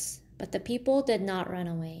loose, but the people did not run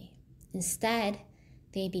away. Instead,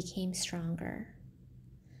 they became stronger.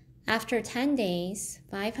 After 10 days,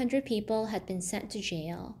 500 people had been sent to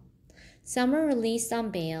jail. Some were released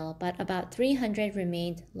on bail, but about 300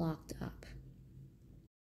 remained locked up.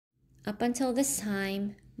 Up until this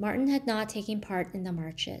time, Martin had not taken part in the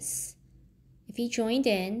marches. If he joined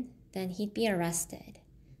in, then he'd be arrested.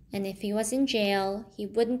 And if he was in jail, he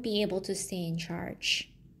wouldn't be able to stay in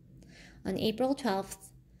charge. On April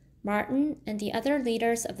 12th, Martin and the other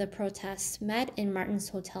leaders of the protests met in Martin's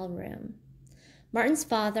hotel room. Martin's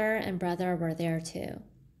father and brother were there too.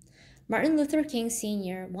 Martin Luther King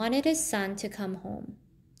Sr. wanted his son to come home.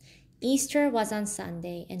 Easter was on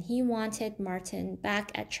Sunday, and he wanted Martin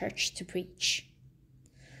back at church to preach.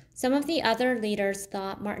 Some of the other leaders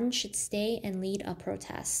thought Martin should stay and lead a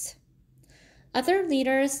protest. Other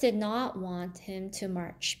leaders did not want him to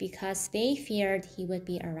march because they feared he would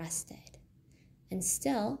be arrested. And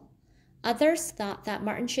still, others thought that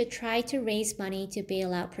Martin should try to raise money to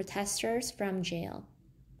bail out protesters from jail.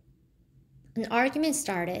 An argument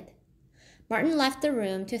started. Martin left the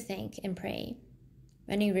room to think and pray.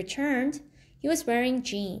 When he returned, he was wearing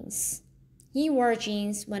jeans. He wore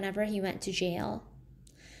jeans whenever he went to jail.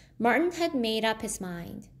 Martin had made up his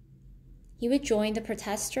mind. He would join the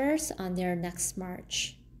protesters on their next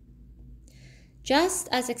march. Just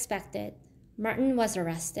as expected, Martin was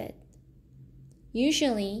arrested.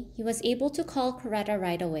 Usually, he was able to call Coretta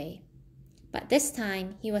right away, but this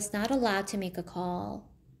time he was not allowed to make a call.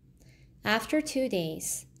 After 2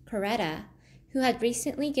 days, Coretta, who had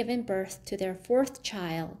recently given birth to their 4th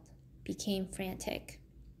child, became frantic.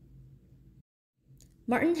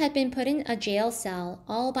 Martin had been put in a jail cell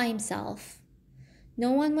all by himself.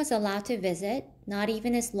 No one was allowed to visit, not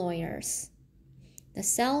even his lawyers. The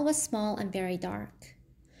cell was small and very dark.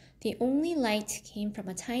 The only light came from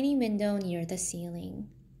a tiny window near the ceiling.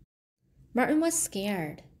 Martin was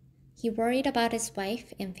scared. He worried about his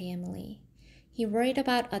wife and family. He worried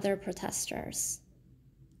about other protesters.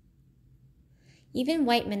 Even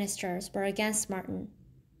white ministers were against Martin.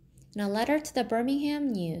 In a letter to the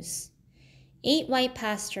Birmingham News, 8 white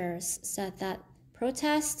pastors said that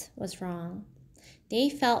protest was wrong. They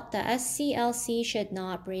felt the SCLC should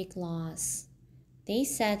not break laws. They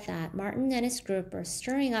said that Martin and his group were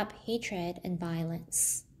stirring up hatred and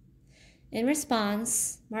violence. In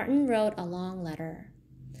response, Martin wrote a long letter.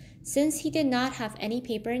 Since he did not have any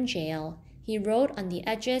paper in jail, he wrote on the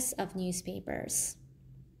edges of newspapers.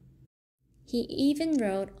 He even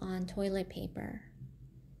wrote on toilet paper.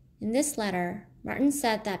 In this letter, Martin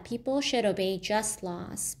said that people should obey just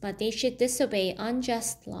laws, but they should disobey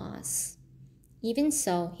unjust laws. Even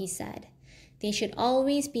so, he said, they should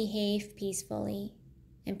always behave peacefully,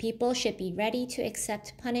 and people should be ready to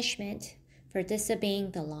accept punishment for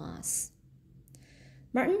disobeying the laws.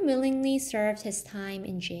 Martin willingly served his time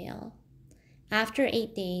in jail. After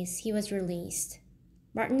 8 days, he was released.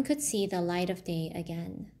 Martin could see the light of day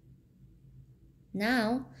again.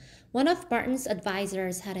 Now, one of Martin's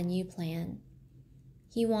advisors had a new plan.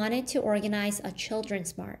 He wanted to organize a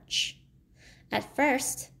children's march. At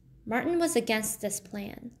first, Martin was against this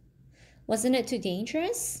plan. Wasn't it too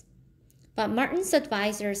dangerous? But Martin's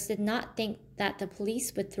advisors did not think that the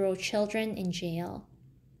police would throw children in jail.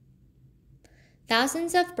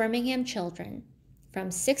 Thousands of Birmingham children, from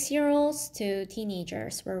 6-year-olds to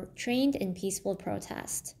teenagers, were trained in peaceful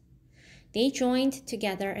protest. They joined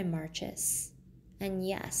together in marches. And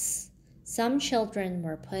yes, some children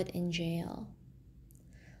were put in jail.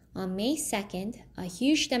 On May 2nd, a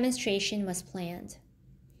huge demonstration was planned.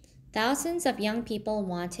 Thousands of young people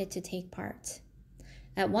wanted to take part.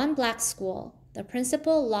 At one black school, the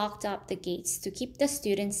principal locked up the gates to keep the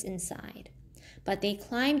students inside, but they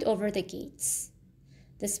climbed over the gates.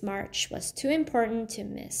 This march was too important to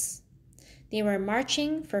miss. They were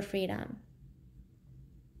marching for freedom.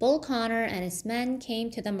 Bull Connor and his men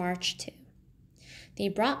came to the march too. They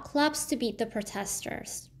brought clubs to beat the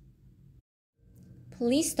protesters.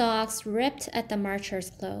 Police dogs ripped at the marchers'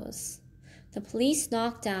 clothes. The police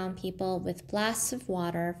knocked down people with blasts of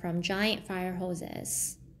water from giant fire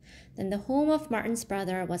hoses. Then the home of Martin's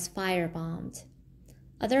brother was firebombed.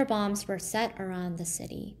 Other bombs were set around the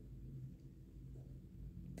city.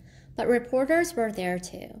 But reporters were there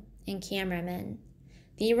too, and cameramen.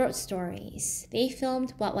 They wrote stories. They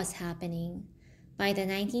filmed what was happening. By the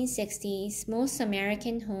 1960s, most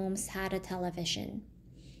American homes had a television.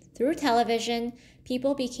 Through television,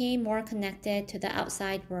 people became more connected to the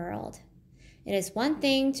outside world. It is one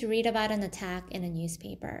thing to read about an attack in a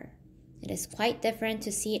newspaper. It is quite different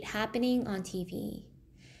to see it happening on TV.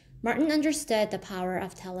 Martin understood the power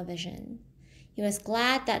of television. He was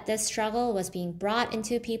glad that this struggle was being brought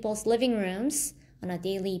into people's living rooms on a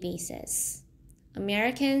daily basis.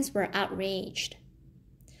 Americans were outraged.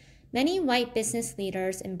 Many white business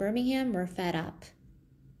leaders in Birmingham were fed up.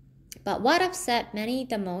 But what upset many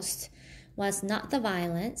the most was not the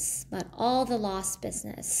violence, but all the lost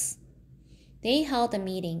business. They held a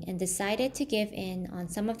meeting and decided to give in on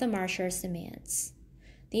some of the marchers' demands.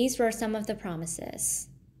 These were some of the promises.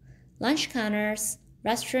 Lunch counters,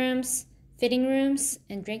 restrooms, fitting rooms,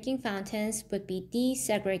 and drinking fountains would be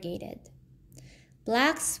desegregated.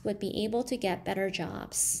 Blacks would be able to get better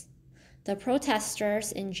jobs. The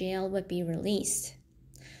protesters in jail would be released.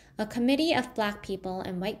 A committee of black people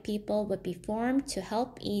and white people would be formed to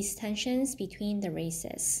help ease tensions between the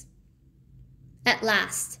races. At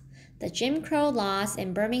last, the Jim Crow laws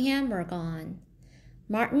in Birmingham were gone.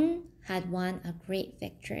 Martin had won a great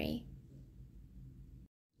victory.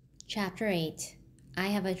 Chapter 8. I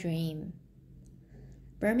Have a Dream.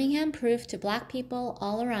 Birmingham proved to black people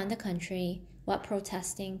all around the country what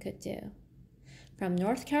protesting could do. From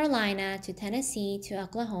North Carolina to Tennessee to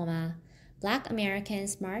Oklahoma, black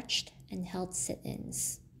Americans marched and held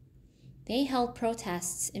sit-ins. They held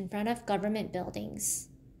protests in front of government buildings.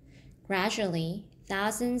 Gradually,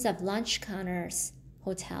 thousands of lunch counters,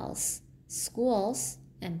 hotels, schools,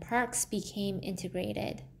 and parks became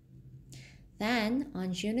integrated. Then,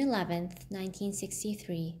 on June 11,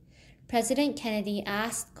 1963, President Kennedy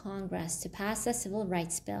asked Congress to pass a civil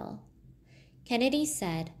rights bill. Kennedy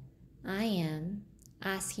said, "I am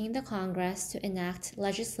asking the Congress to enact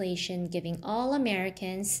legislation giving all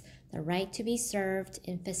Americans the right to be served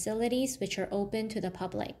in facilities which are open to the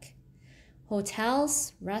public: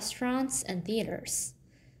 hotels, restaurants, and theaters,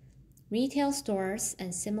 retail stores,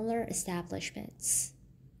 and similar establishments.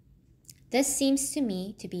 This seems to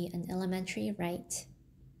me to be an elementary right."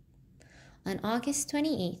 On August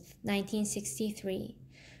 28, 1963,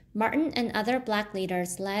 Martin and other Black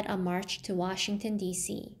leaders led a march to Washington,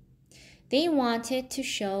 D.C. They wanted to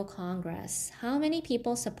show Congress how many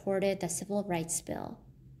people supported the Civil Rights Bill.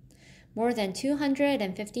 More than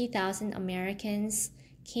 250,000 Americans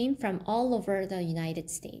came from all over the United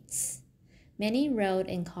States. Many rode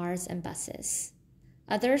in cars and buses.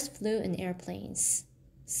 Others flew in airplanes.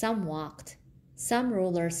 Some walked. Some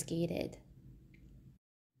roller skated.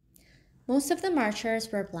 Most of the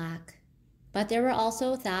marchers were Black, but there were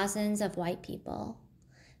also thousands of white people.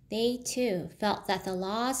 They, too, felt that the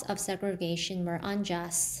laws of segregation were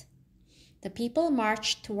unjust. The people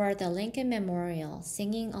marched toward the Lincoln Memorial,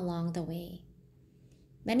 singing along the way.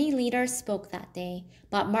 Many leaders spoke that day,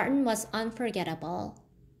 but Martin was unforgettable.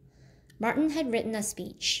 Martin had written a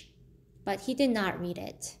speech, but he did not read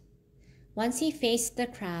it. Once he faced the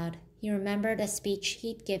crowd, he remembered a speech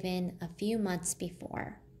he'd given a few months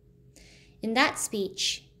before. In that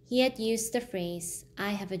speech, he had used the phrase,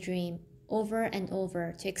 "I have a dream," over and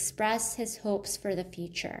over to express his hopes for the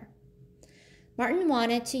future. Martin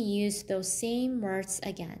wanted to use those same words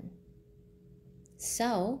again.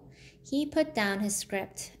 So, he put down his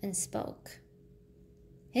script and spoke.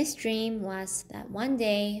 His dream was that one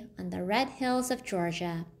day, on the red hills of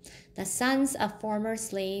Georgia, the sons of former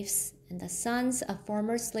slaves and the sons of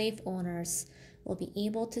former slave owners will be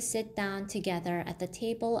able to sit down together at the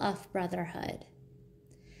table of brotherhood.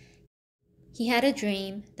 He had a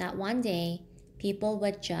dream that one day people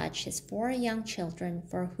would judge his 4 young children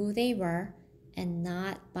for who they were and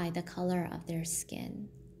not by the color of their skin.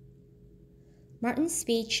 Martin's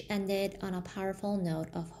speech ended on a powerful note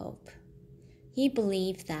of hope. He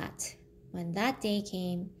believed that, when that day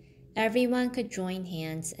came, everyone could join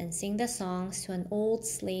hands and sing the songs to an old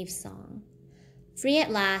slave song. "Free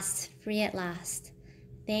at last, free at last.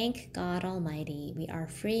 Thank God Almighty, we are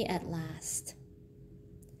free at last."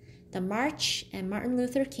 The march and Martin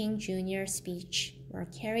Luther King Jr.'s speech were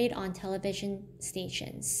carried on television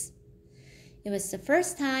stations. It was the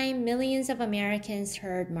first time millions of Americans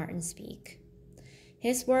heard Martin speak.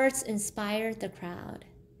 His words inspired the crowd.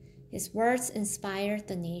 His words inspired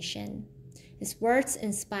the nation. His words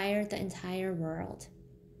inspired the entire world.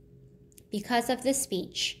 Because of this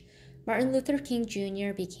speech, Martin Luther King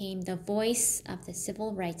Jr. became the voice of the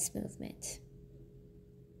civil rights movement.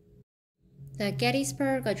 The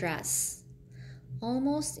Gettysburg Address.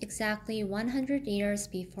 Almost exactly 100 years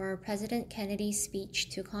before President Kennedy's speech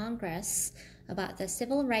to Congress about the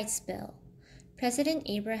Civil Rights Bill, President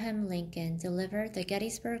Abraham Lincoln delivered the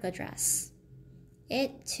Gettysburg Address.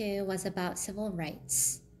 It, too, was about civil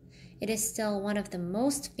rights. It is still one of the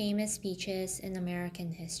most famous speeches in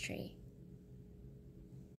American history.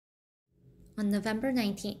 On November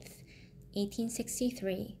 19,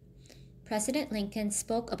 1863, President Lincoln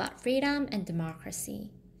spoke about freedom and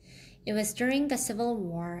democracy. It was during the Civil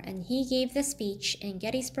War, and he gave the speech in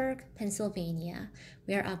Gettysburg, Pennsylvania,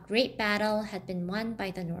 where a great battle had been won by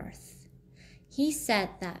the North. He said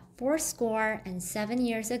that 77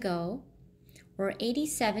 years ago, or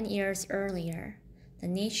 87 years earlier, the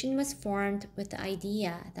nation was formed with the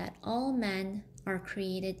idea that all men are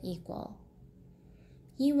created equal.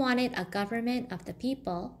 He wanted a government of the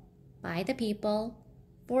people, by the people,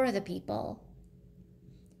 for the people.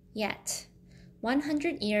 Yet,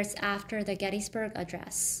 100 years after the Gettysburg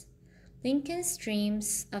Address, Lincoln's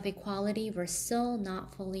dreams of equality were still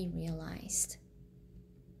not fully realized.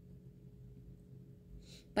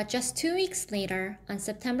 But just 2 weeks later, on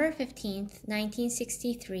September 15,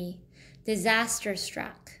 1963, disaster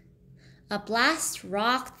struck. A blast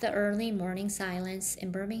rocked the early morning silence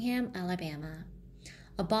in Birmingham, Alabama.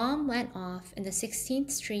 A bomb went off in the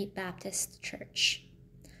 16th Street Baptist Church.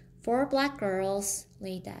 4 Black girls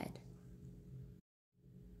lay dead.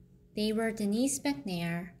 They were Denise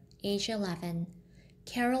McNair, age 11,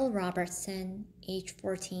 Carol Robertson, age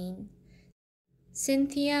 14,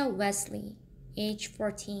 Cynthia Wesley, age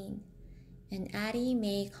 14, and Addie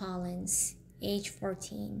Mae Collins, age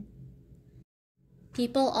 14.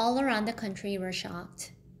 People all around the country were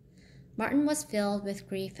shocked. Martin was filled with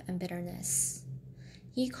grief and bitterness.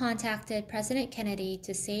 He contacted President Kennedy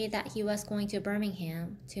to say that he was going to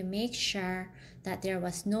Birmingham to make sure that there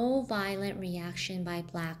was no violent reaction by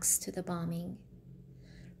blacks to the bombing.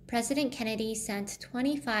 President Kennedy sent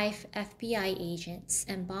 25 FBI agents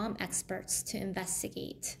and bomb experts to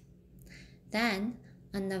investigate. Then,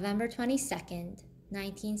 on November 22,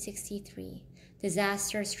 1963,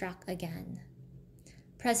 disaster struck again.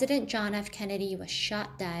 President John F. Kennedy was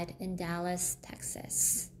shot dead in Dallas,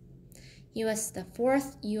 Texas. He was the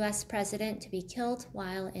fourth U.S. president to be killed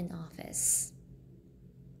while in office.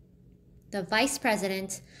 The vice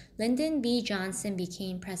president, Lyndon B. Johnson,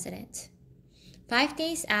 became president. 5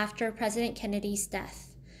 days after President Kennedy's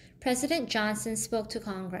death, President Johnson spoke to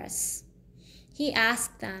Congress. He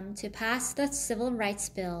asked them to pass the civil rights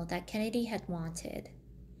bill that Kennedy had wanted.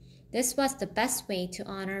 This was the best way to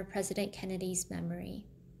honor President Kennedy's memory.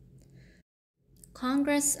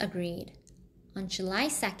 Congress agreed. On July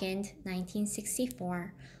 2,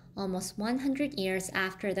 1964, almost 100 years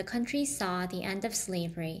after the country saw the end of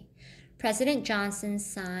slavery, President Johnson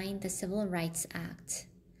signed the Civil Rights Act.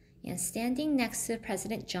 And standing next to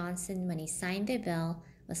President Johnson when he signed the bill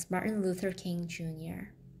was Martin Luther King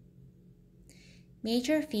Jr.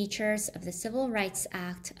 Major features of the Civil Rights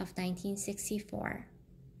Act of 1964.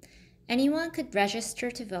 Anyone could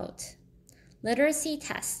register to vote. Literacy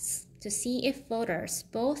tests to see if voters,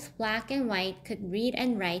 both black and white, could read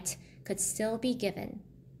and write could still be given.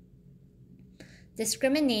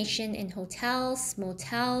 Discrimination in hotels,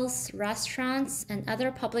 motels, restaurants, and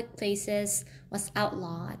other public places was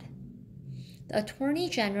outlawed. The Attorney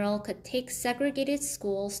General could take segregated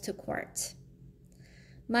schools to court.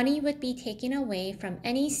 Money would be taken away from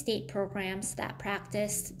any state programs that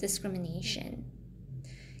practiced discrimination.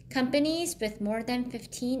 Companies with more than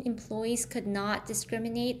 15 employees could not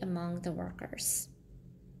discriminate among the workers.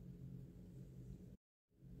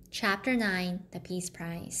 Chapter 9, The Peace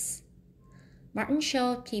Prize. Martin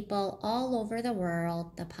showed people all over the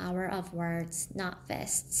world the power of words, not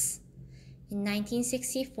fists. In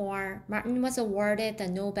 1964, Martin was awarded the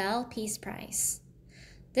Nobel Peace Prize.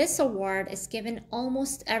 This award is given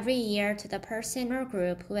almost every year to the person or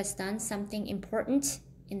group who has done something important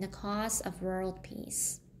in the cause of world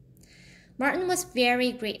peace. Martin was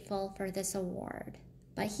very grateful for this award,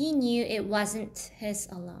 but he knew it wasn't his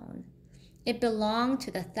alone. It belonged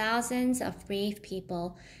to the thousands of brave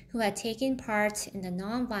people who had taken part in the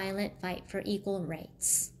nonviolent fight for equal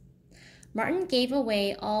rights. Martin gave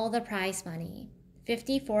away all the prize money,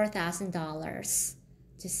 $54,000,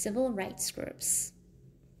 to civil rights groups.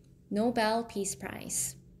 Nobel Peace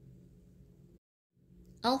Prize.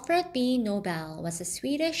 Alfred B. Nobel was a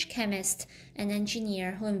Swedish chemist and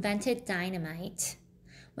engineer who invented dynamite.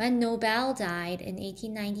 When Nobel died in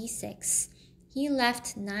 1896, he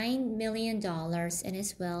left $9 million in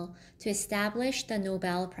his will to establish the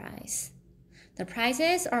Nobel Prize. The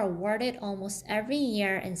prizes are awarded almost every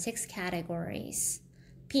year in 6 categories: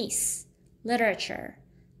 peace, literature,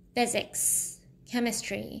 physics,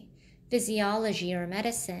 chemistry, physiology or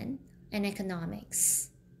medicine, and economics.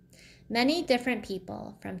 Many different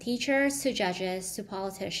people, from teachers to judges to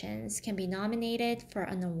politicians, can be nominated for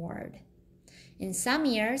an award. In some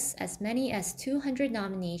years, as many as 200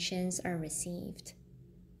 nominations are received.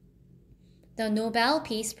 The Nobel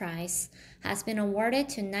Peace Prize has been awarded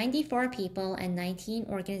to 94 people and 19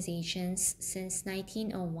 organizations since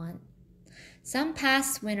 1901. Some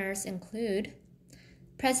past winners include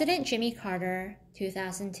President Jimmy Carter,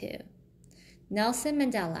 2002, Nelson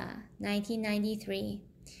Mandela, 1993,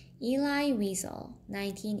 Elie Wiesel,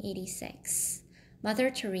 1986,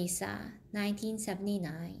 Mother Teresa,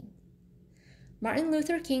 1979. Martin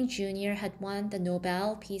Luther King Jr. had won the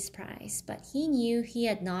Nobel Peace Prize, but he knew he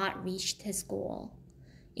had not reached his goal,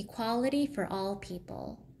 equality for all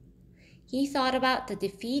people. He thought about the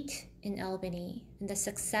defeat in Albany and the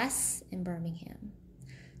success in Birmingham.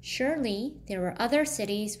 Surely, there were other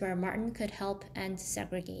cities where Martin could help end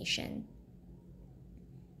segregation.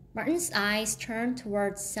 Martin's eyes turned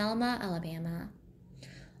towards Selma, Alabama.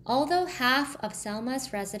 Although half of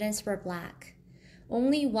Selma's residents were black,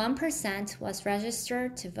 only 1% was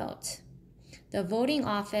registered to vote. The voting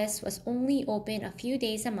office was only open a few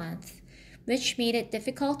days a month, which made it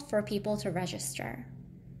difficult for people to register.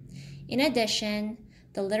 In addition,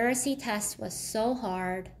 the literacy test was so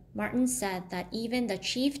hard, Martin said that even the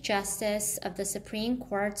Chief Justice of the Supreme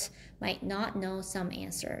Court might not know some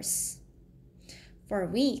answers. For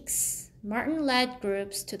weeks, Martin led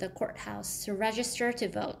groups to the courthouse to register to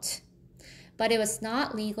vote, but it was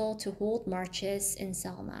not legal to hold marches in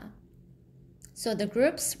Selma. So the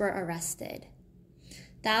groups were arrested.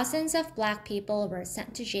 Thousands of black people were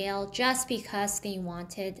sent to jail just because they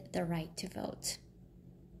wanted the right to vote.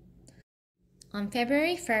 On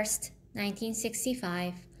February 1st,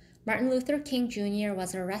 1965, Martin Luther King Jr.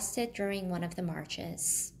 was arrested during one of the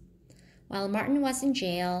marches. While Martin was in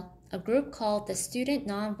jail, a group called the Student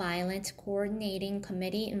Nonviolent Coordinating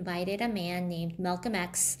Committee invited a man named Malcolm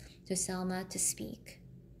X to Selma to speak.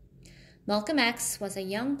 Malcolm X was a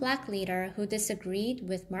young black leader who disagreed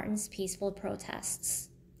with Martin's peaceful protests.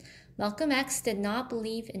 Malcolm X did not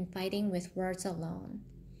believe in fighting with words alone.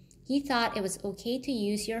 He thought it was okay to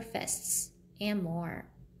use your fists and more.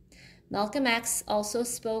 Malcolm X also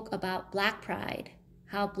spoke about black pride,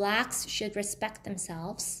 how blacks should respect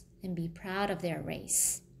themselves and be proud of their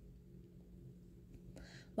race.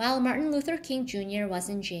 While Martin Luther King Jr. was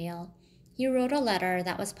in jail, he wrote a letter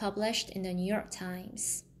that was published in the New York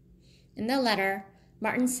Times. In the letter,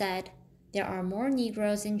 Martin said, "There are more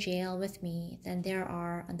Negroes in jail with me than there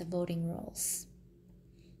are on the voting rolls."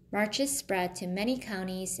 Marches spread to many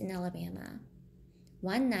counties in Alabama.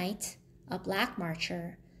 One night, a black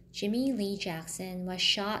marcher, Jimmy Lee Jackson, was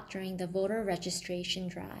shot during the voter registration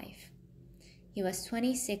drive. He was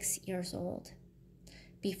 26 years old.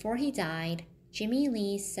 Before he died, Jimmy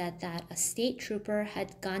Lee said that a state trooper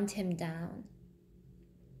had gunned him down.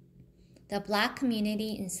 The black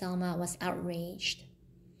community in Selma was outraged,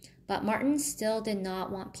 but Martin still did not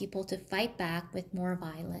want people to fight back with more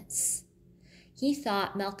violence. He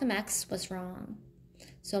thought Malcolm X was wrong.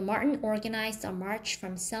 So Martin organized a march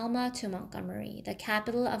from Selma to Montgomery, the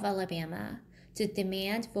capital of Alabama, to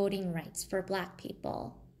demand voting rights for black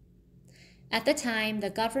people. At the time, the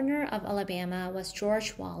governor of Alabama was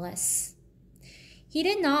George Wallace. He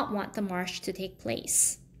did not want the march to take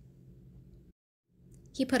place.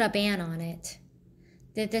 He put a ban on it.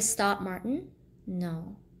 Did this stop Martin?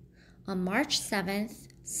 No. On March 7th,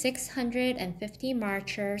 650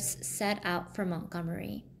 marchers set out for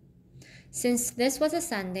Montgomery. Since this was a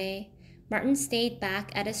Sunday, Martin stayed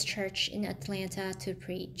back at his church in Atlanta to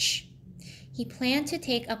preach. He planned to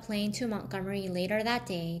take a plane to Montgomery later that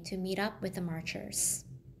day to meet up with the marchers.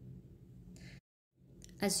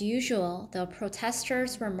 As usual, the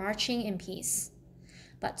protesters were marching in peace.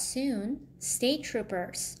 But soon, state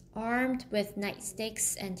troopers, armed with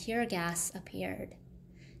nightsticks and tear gas, appeared.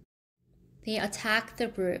 They attacked the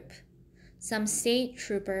group. Some state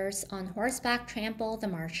troopers on horseback trampled the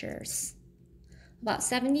marchers. About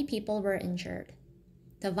 70 people were injured.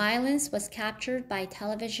 The violence was captured by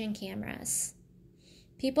television cameras.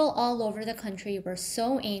 People all over the country were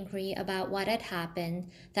so angry about what had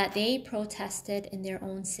happened that they protested in their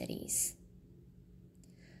own cities.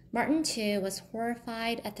 Martin, too, was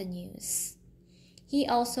horrified at the news. He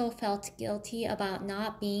also felt guilty about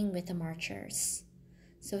not being with the marchers,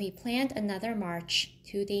 so he planned another march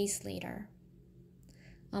 2 days later.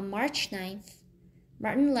 On March 9th,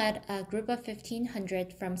 Martin led a group of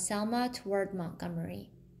 1,500 from Selma toward Montgomery.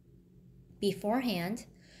 Beforehand,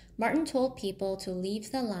 Martin told people to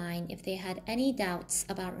leave the line if they had any doubts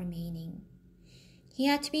about remaining. He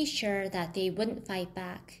had to be sure that they wouldn't fight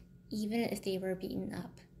back, even if they were beaten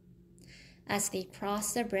up. As they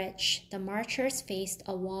crossed the bridge, the marchers faced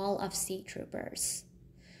a wall of state troopers.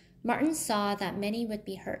 Martin saw that many would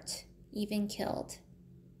be hurt, even killed.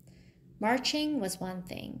 Marching was one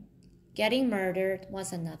thing. Getting murdered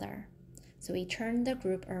was another, so he turned the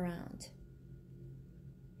group around.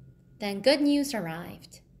 Then good news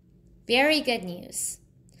arrived. Very good news.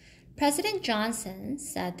 President Johnson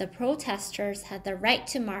said the protesters had the right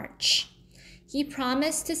to march. He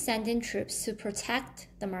promised to send in troops to protect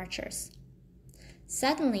the marchers.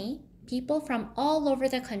 Suddenly, people from all over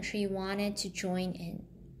the country wanted to join in.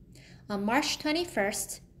 On March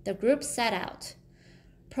 21st, the group set out.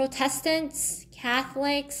 Protestants,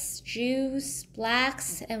 Catholics, Jews,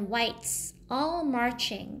 blacks, and whites all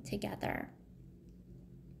marching together.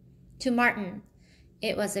 To Martin,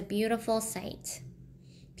 it was a beautiful sight.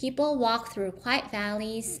 People walked through quiet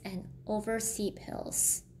valleys and over steep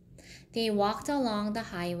hills. They walked along the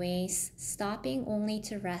highways, stopping only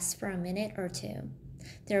to rest for a minute or two.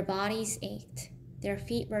 Their bodies ached. Their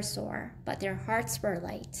feet were sore, but their hearts were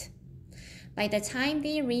light. By the time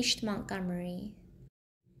they reached Montgomery,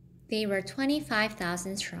 they were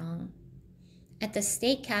 25,000 strong. At the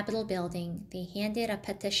state capitol building, they handed a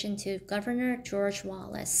petition to Governor George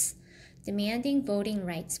Wallace, demanding voting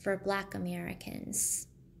rights for Black Americans.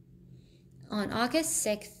 On August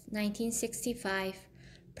 6, 1965,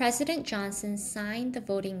 President Johnson signed the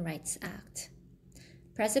Voting Rights Act.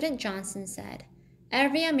 President Johnson said,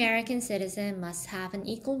 "Every American citizen must have an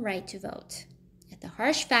equal right to vote. Yet the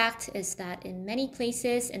harsh fact is that in many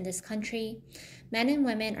places in this country, men and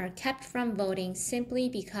women are kept from voting simply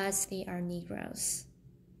because they are Negroes.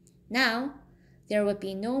 Now, there would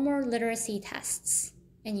be no more literacy tests,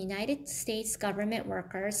 and United States government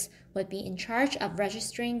workers would be in charge of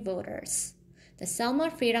registering voters. The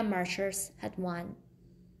Selma Freedom Marchers had won.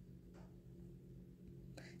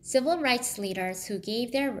 Civil rights leaders who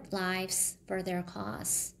gave their lives for their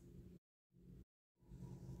cause.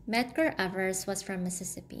 Medgar Evers was from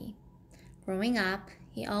Mississippi. Growing up,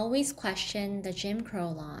 he always questioned the Jim Crow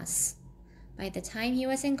laws. By the time he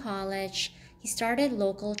was in college, he started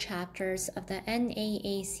local chapters of the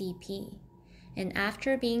NAACP, and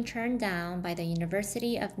after being turned down by the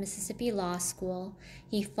University of Mississippi Law School,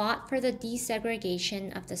 he fought for the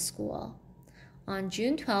desegregation of the school. On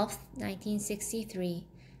June 12, 1963,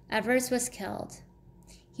 Evers was killed.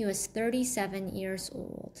 He was 37 years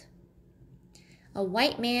old. A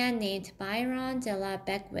white man named Byron de la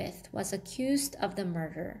Beckwith was accused of the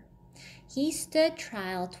murder. He stood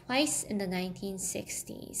trial twice in the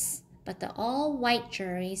 1960s, but the all-white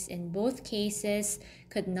juries in both cases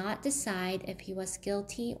could not decide if he was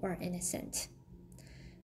guilty or innocent.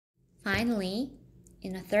 Finally,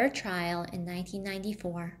 in a third trial in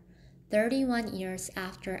 1994, 31 years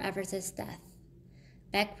after Evers's death,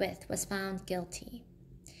 Beckwith was found guilty.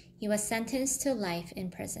 He was sentenced to life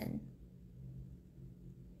in prison.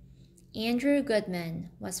 Andrew Goodman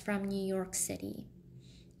was from New York City.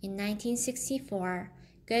 In 1964,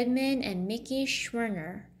 Goodman and Mickey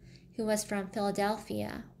Schwerner, who was from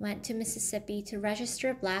Philadelphia, went to Mississippi to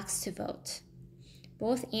register blacks to vote.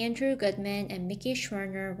 Both Andrew Goodman and Mickey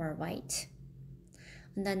Schwerner were white.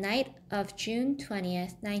 On the night of June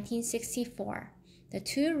 20th, 1964, the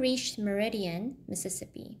two reached Meridian,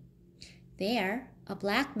 Mississippi. There, a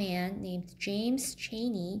black man named James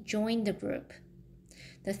Chaney joined the group.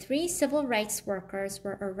 The three civil rights workers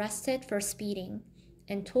were arrested for speeding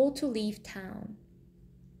and told to leave town.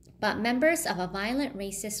 But members of a violent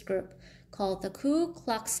racist group called the Ku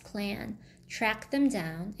Klux Klan tracked them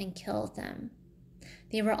down and killed them.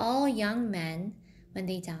 They were all young men when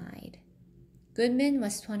they died. Goodman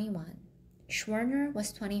was 21, Schwerner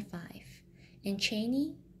was 25, and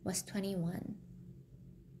Chaney was 21.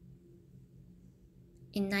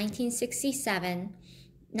 In 1967,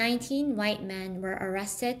 19 white men were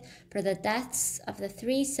arrested for the deaths of the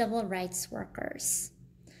three civil rights workers.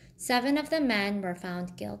 7 of the men were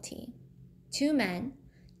found guilty. 2 men,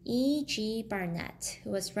 E.G. Barnett,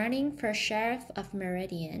 who was running for sheriff of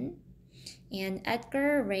Meridian, and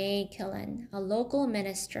Edgar Ray Killen, a local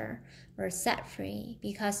minister, were set free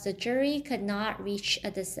because the jury could not reach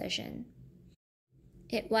a decision.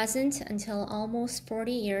 It wasn't until almost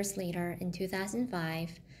 40 years later, in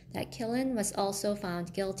 2005, that Killen was also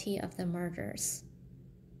found guilty of the murders.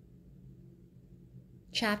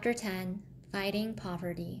 Chapter 10, Fighting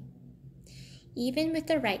Poverty. Even with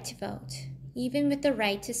the right to vote, even with the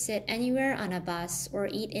right to sit anywhere on a bus or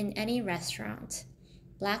eat in any restaurant,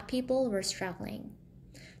 Black people were struggling.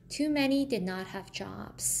 Too many did not have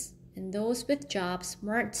jobs, and those with jobs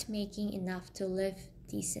weren't making enough to live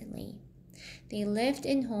decently. They lived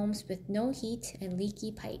in homes with no heat and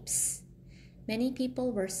leaky pipes. Many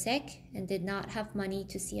people were sick and did not have money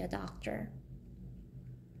to see a doctor.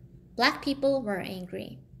 Black people were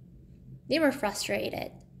angry. They were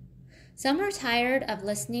frustrated. Some were tired of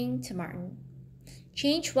listening to Martin.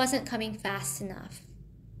 Change wasn't coming fast enough.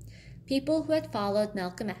 People who had followed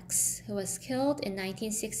Malcolm X, who was killed in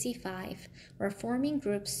 1965, were forming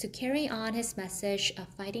groups to carry on his message of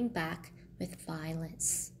fighting back with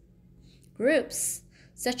violence. Groups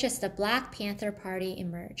such as the Black Panther Party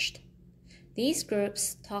emerged. These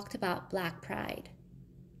groups talked about Black pride.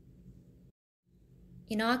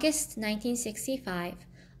 In August 1965,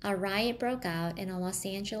 a riot broke out in a Los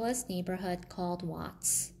Angeles neighborhood called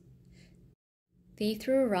Watts. They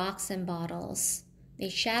threw rocks and bottles. They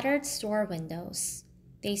shattered store windows.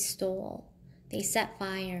 They stole. They set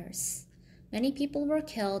fires. Many people were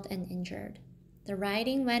killed and injured. The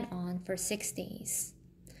rioting went on for 6 days.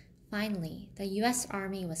 Finally, the U.S.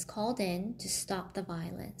 Army was called in to stop the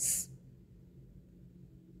violence.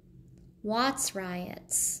 Watts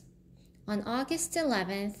riots. On August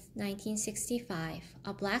 11, 1965,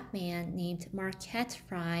 a black man named Marquette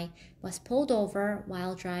Fry was pulled over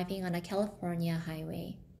while driving on a California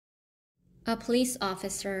highway. A police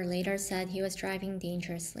officer later said he was driving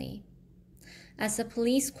dangerously. As the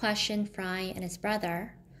police questioned Fry and his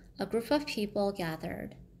brother, a group of people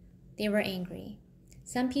gathered. They were angry.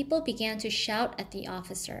 Some people began to shout at the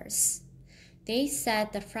officers. They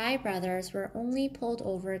said the Fry brothers were only pulled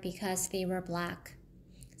over because they were black.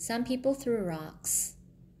 Some people threw rocks.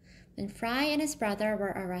 When Fry and his brother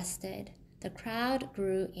were arrested, the crowd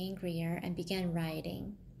grew angrier and began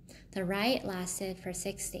rioting. The riot lasted for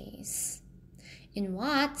 6 days. In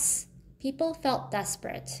Watts, people felt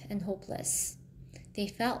desperate and hopeless. They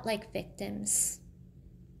felt like victims.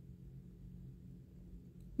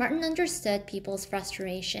 Martin understood people's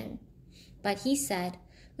frustration, but he said,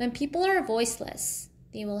 when people are voiceless,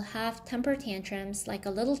 they will have temper tantrums like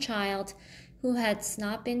a little child who has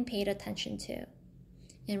not been paid attention to.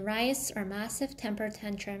 And riots are massive temper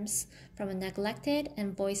tantrums from a neglected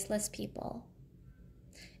and voiceless people.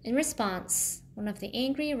 In response, one of the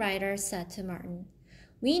angry rioters said to Martin,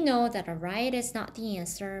 "We know that a riot is not the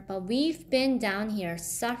answer, but we've been down here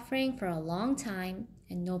suffering for a long time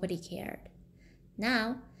and nobody cared.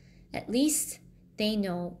 Now, at least they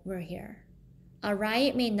know we're here. A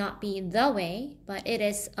riot may not be the way, but it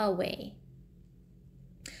is a way."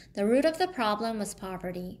 The root of the problem was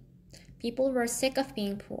poverty. People were sick of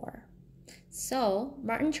being poor. So,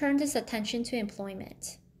 Martin turned his attention to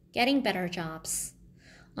employment, getting better jobs.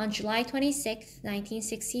 On July 26,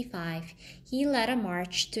 1965, he led a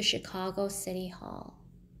march to Chicago City Hall.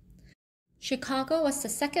 Chicago was the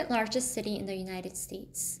second largest city in the United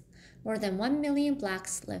States. More than 1 million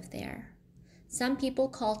blacks lived there. Some people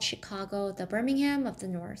called Chicago the Birmingham of the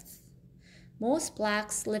North. Most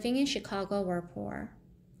blacks living in Chicago were poor.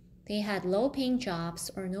 They had low-paying jobs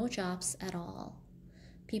or no jobs at all.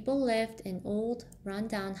 People lived in old,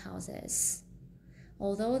 run-down houses.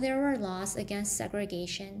 Although there were laws against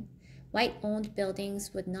segregation, white-owned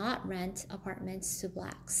buildings would not rent apartments to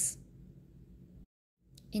blacks.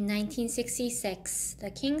 In 1966, the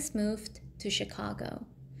Kings moved to Chicago.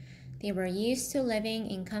 They were used to living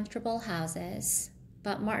in comfortable houses,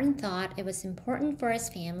 but Martin thought it was important for his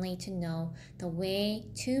family to know the way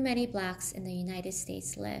too many blacks in the United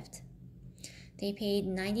States lived. They paid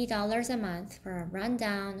 $90 a month for a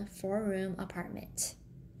rundown 4-room apartment.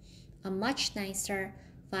 A much nicer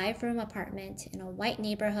 5-room apartment in a white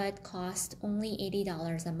neighborhood cost only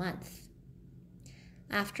 $80 a month.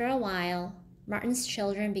 After a while, Martin's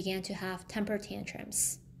children began to have temper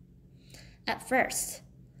tantrums. At first,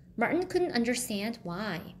 Martin couldn't understand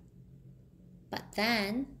why. But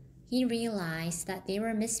then, he realized that they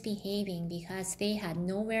were misbehaving because they had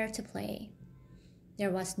nowhere to play. There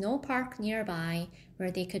was no park nearby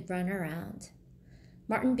where they could run around.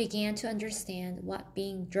 Martin began to understand what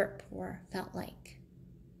being dirt poor felt like.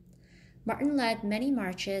 Martin led many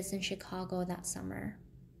marches in Chicago that summer.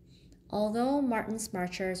 Although Martin's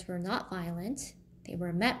marchers were not violent, they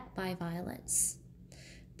were met by violence.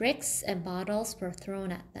 Bricks and bottles were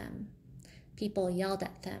thrown at them. People yelled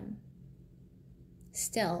at them.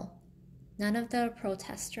 Still, none of the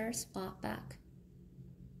protesters fought back.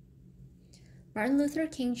 Martin Luther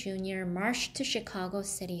King Jr. marched to Chicago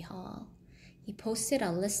City Hall. He posted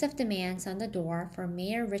a list of demands on the door for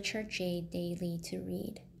Mayor Richard J. Daley to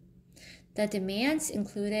read. The demands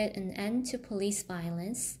included an end to police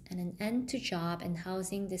violence and an end to job and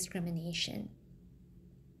housing discrimination.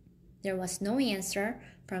 There was no answer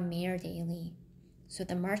from Mayor Daley, so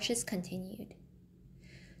the marches continued.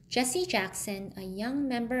 Jesse Jackson, a young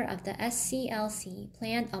member of the SCLC,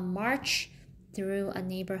 planned a march through a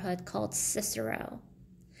neighborhood called Cicero.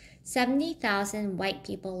 70,000 white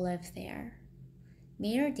people lived there.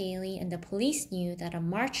 Mayor Daley and the police knew that a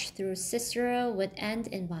march through Cicero would end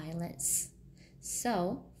in violence.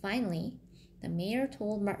 So, finally, the mayor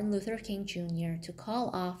told Martin Luther King Jr. to call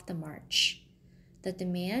off the march. The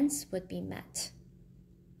demands would be met.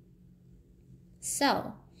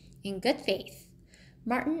 So, in good faith,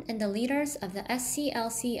 Martin and the leaders of the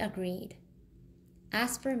SCLC agreed.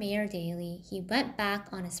 As for Mayor Daley, he went back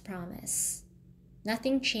on his promise.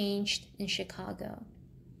 Nothing changed in Chicago.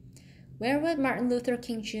 Where would Martin Luther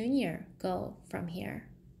King Jr. go from here?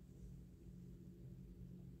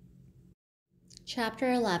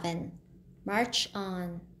 Chapter 11. March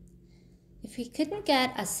On. If he couldn't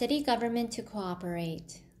get a city government to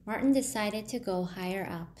cooperate, Martin decided to go higher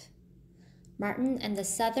up. Martin and the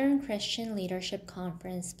Southern Christian Leadership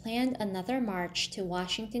Conference planned another march to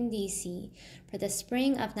Washington, D.C. for the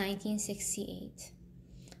spring of 1968.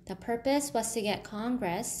 The purpose was to get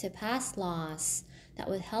Congress to pass laws that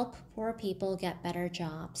would help poor people get better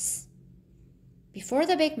jobs. Before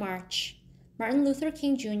the big march, Martin Luther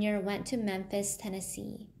King Jr. went to Memphis,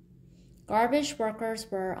 Tennessee. Garbage workers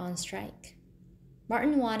were on strike.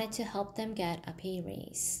 Martin wanted to help them get a pay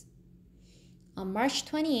raise. On March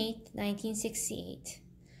 28, 1968,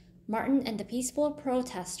 Martin and the peaceful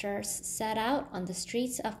protesters set out on the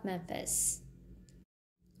streets of Memphis.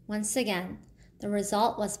 Once again, the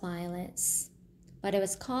result was violence, but it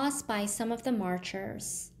was caused by some of the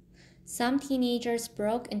marchers. Some teenagers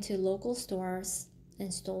broke into local stores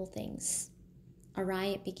and stole things. a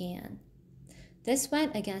riot began. This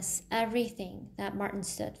went against everything that Martin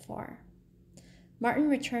stood for. Martin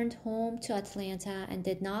returned home to Atlanta and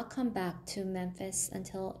did not come back to Memphis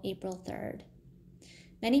until April 3rd.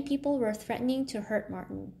 Many people were threatening to hurt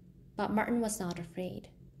Martin, but Martin was not afraid.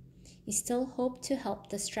 He still hoped to help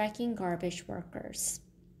the striking garbage workers.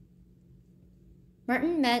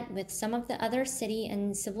 Martin met with some of the other city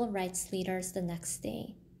and civil rights leaders the next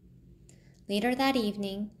day. Later that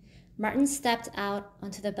evening, Martin stepped out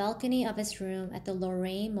onto the balcony of his room at the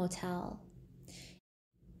Lorraine Motel.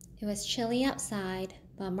 It was chilly outside,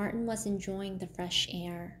 but Martin was enjoying the fresh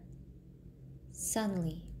air.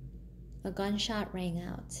 Suddenly, a gunshot rang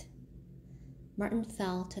out. Martin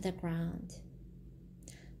fell to the ground.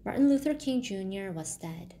 Martin Luther King Jr. was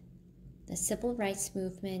dead. The civil rights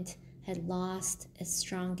movement had lost its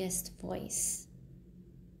strongest voice.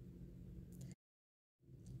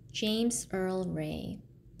 James Earl Ray.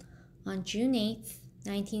 On June 8,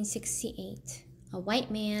 1968, a white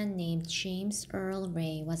man named James Earl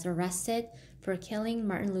Ray was arrested for killing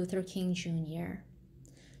Martin Luther King Jr.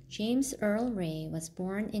 James Earl Ray was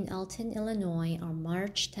born in Elton, Illinois on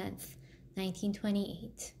March 10,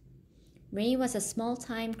 1928. Ray was a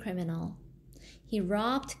small-time criminal. He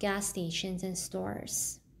robbed gas stations and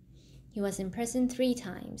stores. He was imprisoned 3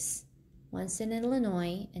 times, once in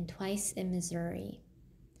Illinois and twice in Missouri.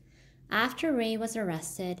 After Ray was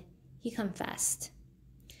arrested, he confessed.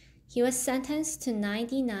 He was sentenced to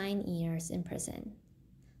 99 years in prison.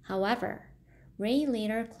 However, Ray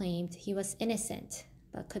later claimed he was innocent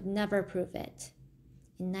but could never prove it.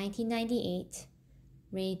 In 1998,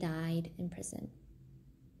 Ray died in prison.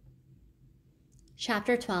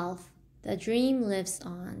 Chapter 12. The Dream Lives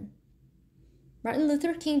On. Martin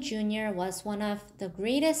Luther King Jr. was one of the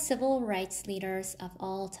greatest civil rights leaders of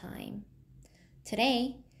all time.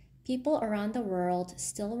 Today, people around the world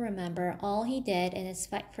still remember all he did in his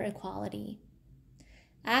fight for equality.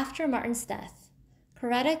 After Martin's death,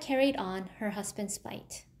 Coretta carried on her husband's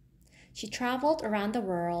fight. She traveled around the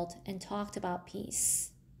world and talked about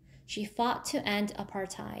peace. She fought to end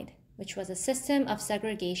apartheid, which was a system of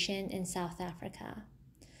segregation in South Africa.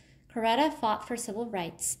 Coretta fought for civil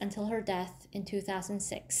rights until her death in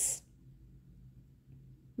 2006.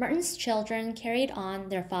 Martin's children carried on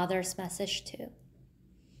their father's message too.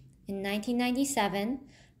 In 1997,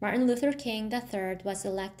 Martin Luther King III was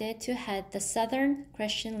elected to head the Southern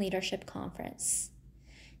Christian Leadership Conference.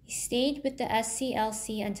 He stayed with the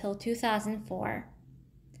SCLC until 2004,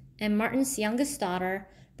 and Martin's youngest daughter,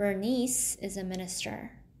 Bernice, is a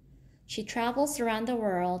minister. She travels around the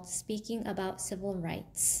world speaking about civil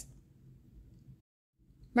rights.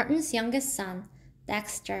 Martin's youngest son,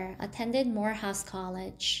 Dexter, attended Morehouse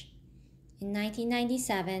College. In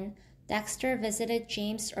 1997, Dexter visited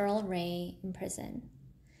James Earl Ray in prison.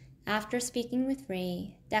 After speaking with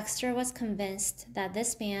Ray, Dexter was convinced that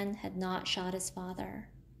this man had not shot his father.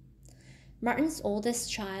 Martin's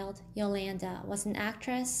oldest child, Yolanda, was an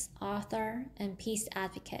actress, author, and peace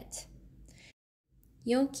advocate.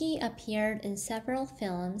 Yoki appeared in several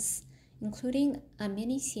films, including a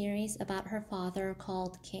miniseries about her father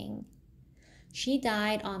called King. She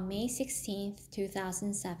died on May 16,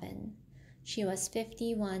 2007. She was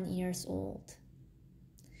 51 years old.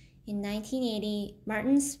 In 1980,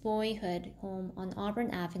 Martin's boyhood home on Auburn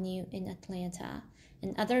Avenue in Atlanta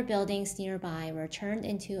and other buildings nearby were turned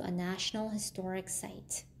into a National Historic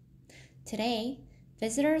Site. Today,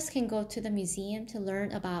 visitors can go to the museum to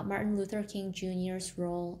learn about Martin Luther King Jr.'s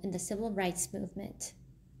role in the civil rights movement.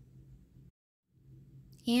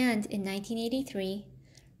 And in 1983,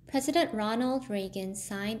 President Ronald Reagan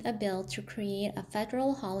signed a bill to create a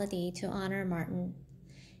federal holiday to honor Martin.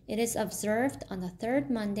 It is observed on the 3rd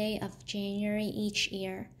Monday of January each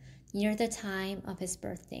year, near the time of his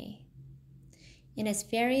birthday. In his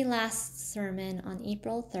very last sermon on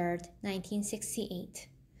April 3, 1968,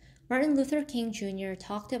 Martin Luther King Jr.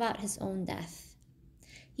 talked about his own death.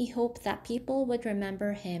 He hoped that people would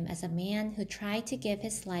remember him as a man who tried to give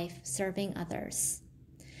his life serving others.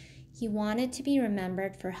 He wanted to be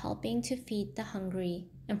remembered for helping to feed the hungry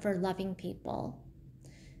and for loving people.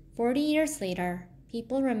 40 years later,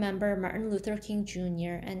 people remember Martin Luther King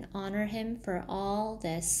Jr. and honor him for all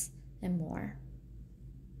this and more.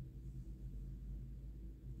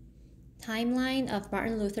 Timeline of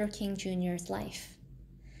Martin Luther King Jr.'s life.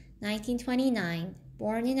 1929,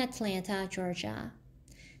 born in Atlanta, Georgia.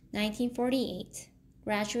 1948,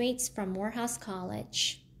 graduates from Morehouse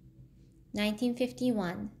College.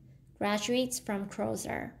 1951, graduates from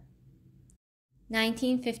Crozer.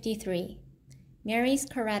 1953, marries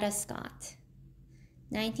Coretta Scott.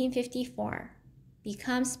 1954,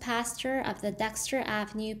 becomes pastor of the Dexter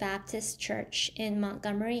Avenue Baptist Church in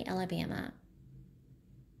Montgomery, Alabama.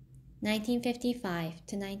 1955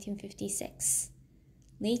 to 1956.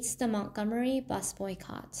 Leads the Montgomery Bus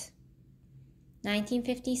Boycott.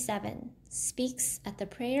 1957. Speaks at the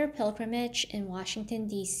prayer pilgrimage in Washington,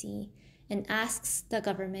 D.C. and asks the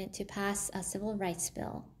government to pass a civil rights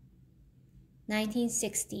bill.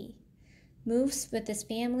 1960. Moves with his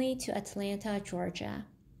family to Atlanta, Georgia.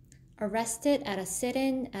 Arrested at a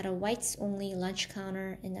sit-in at a whites-only lunch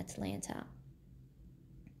counter in Atlanta.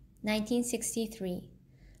 1963.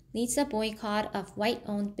 Leads a boycott of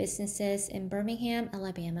white-owned businesses in Birmingham,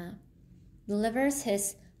 Alabama. Delivers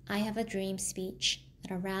his I Have a Dream speech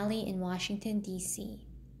at a rally in Washington, D.C.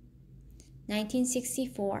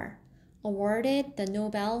 1964. Awarded the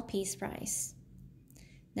Nobel Peace Prize.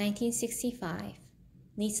 1965.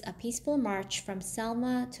 Leads a peaceful march from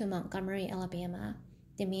Selma to Montgomery, Alabama,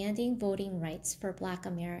 demanding voting rights for Black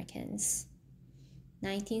Americans.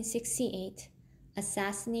 1968.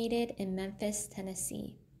 Assassinated in Memphis,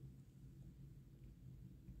 Tennessee.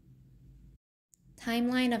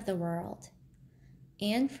 Timeline of the world.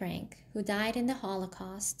 Anne Frank, who died in the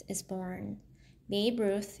Holocaust, is born. Babe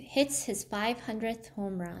Ruth hits his 500th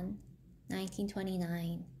home run,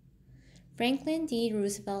 1929. Franklin D.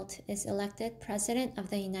 Roosevelt is elected President of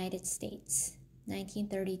the United States,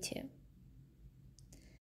 1932.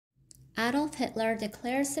 Adolf Hitler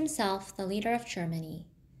declares himself the leader of Germany.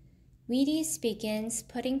 Wheaties begins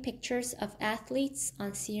putting pictures of athletes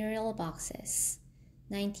on cereal boxes,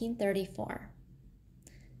 1934.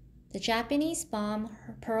 The Japanese bomb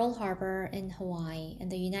Pearl Harbor in Hawaii, and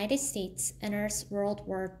the United States enters World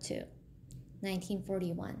War II,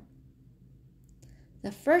 1941.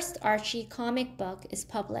 The first Archie comic book is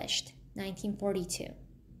published, 1942.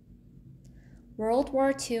 World War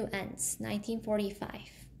II ends, 1945.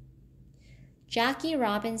 Jackie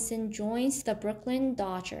Robinson joins the Brooklyn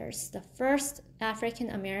Dodgers, the first African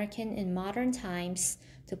American in modern times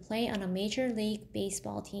to play on a Major League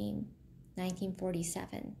Baseball team,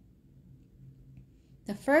 1947.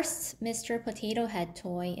 The first Mr. Potato Head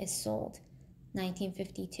toy is sold,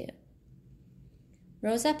 1952.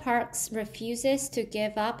 Rosa Parks refuses to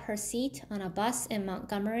give up her seat on a bus in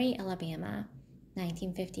Montgomery, Alabama,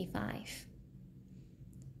 1955.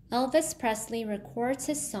 Elvis Presley records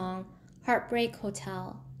his song Heartbreak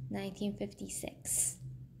Hotel, 1956.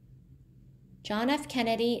 John F.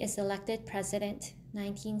 Kennedy is elected president,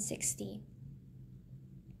 1960.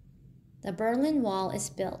 The Berlin Wall is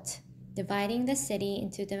built, dividing the city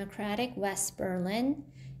into Democratic West Berlin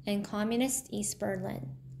and Communist East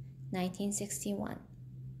Berlin, 1961.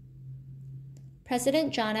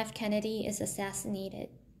 President John F. Kennedy is assassinated,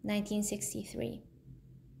 1963.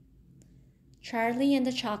 Charlie and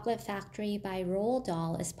the Chocolate Factory by Roald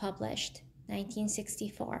Dahl is published,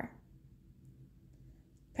 1964.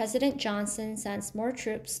 President Johnson sends more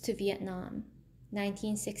troops to Vietnam,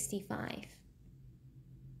 1965.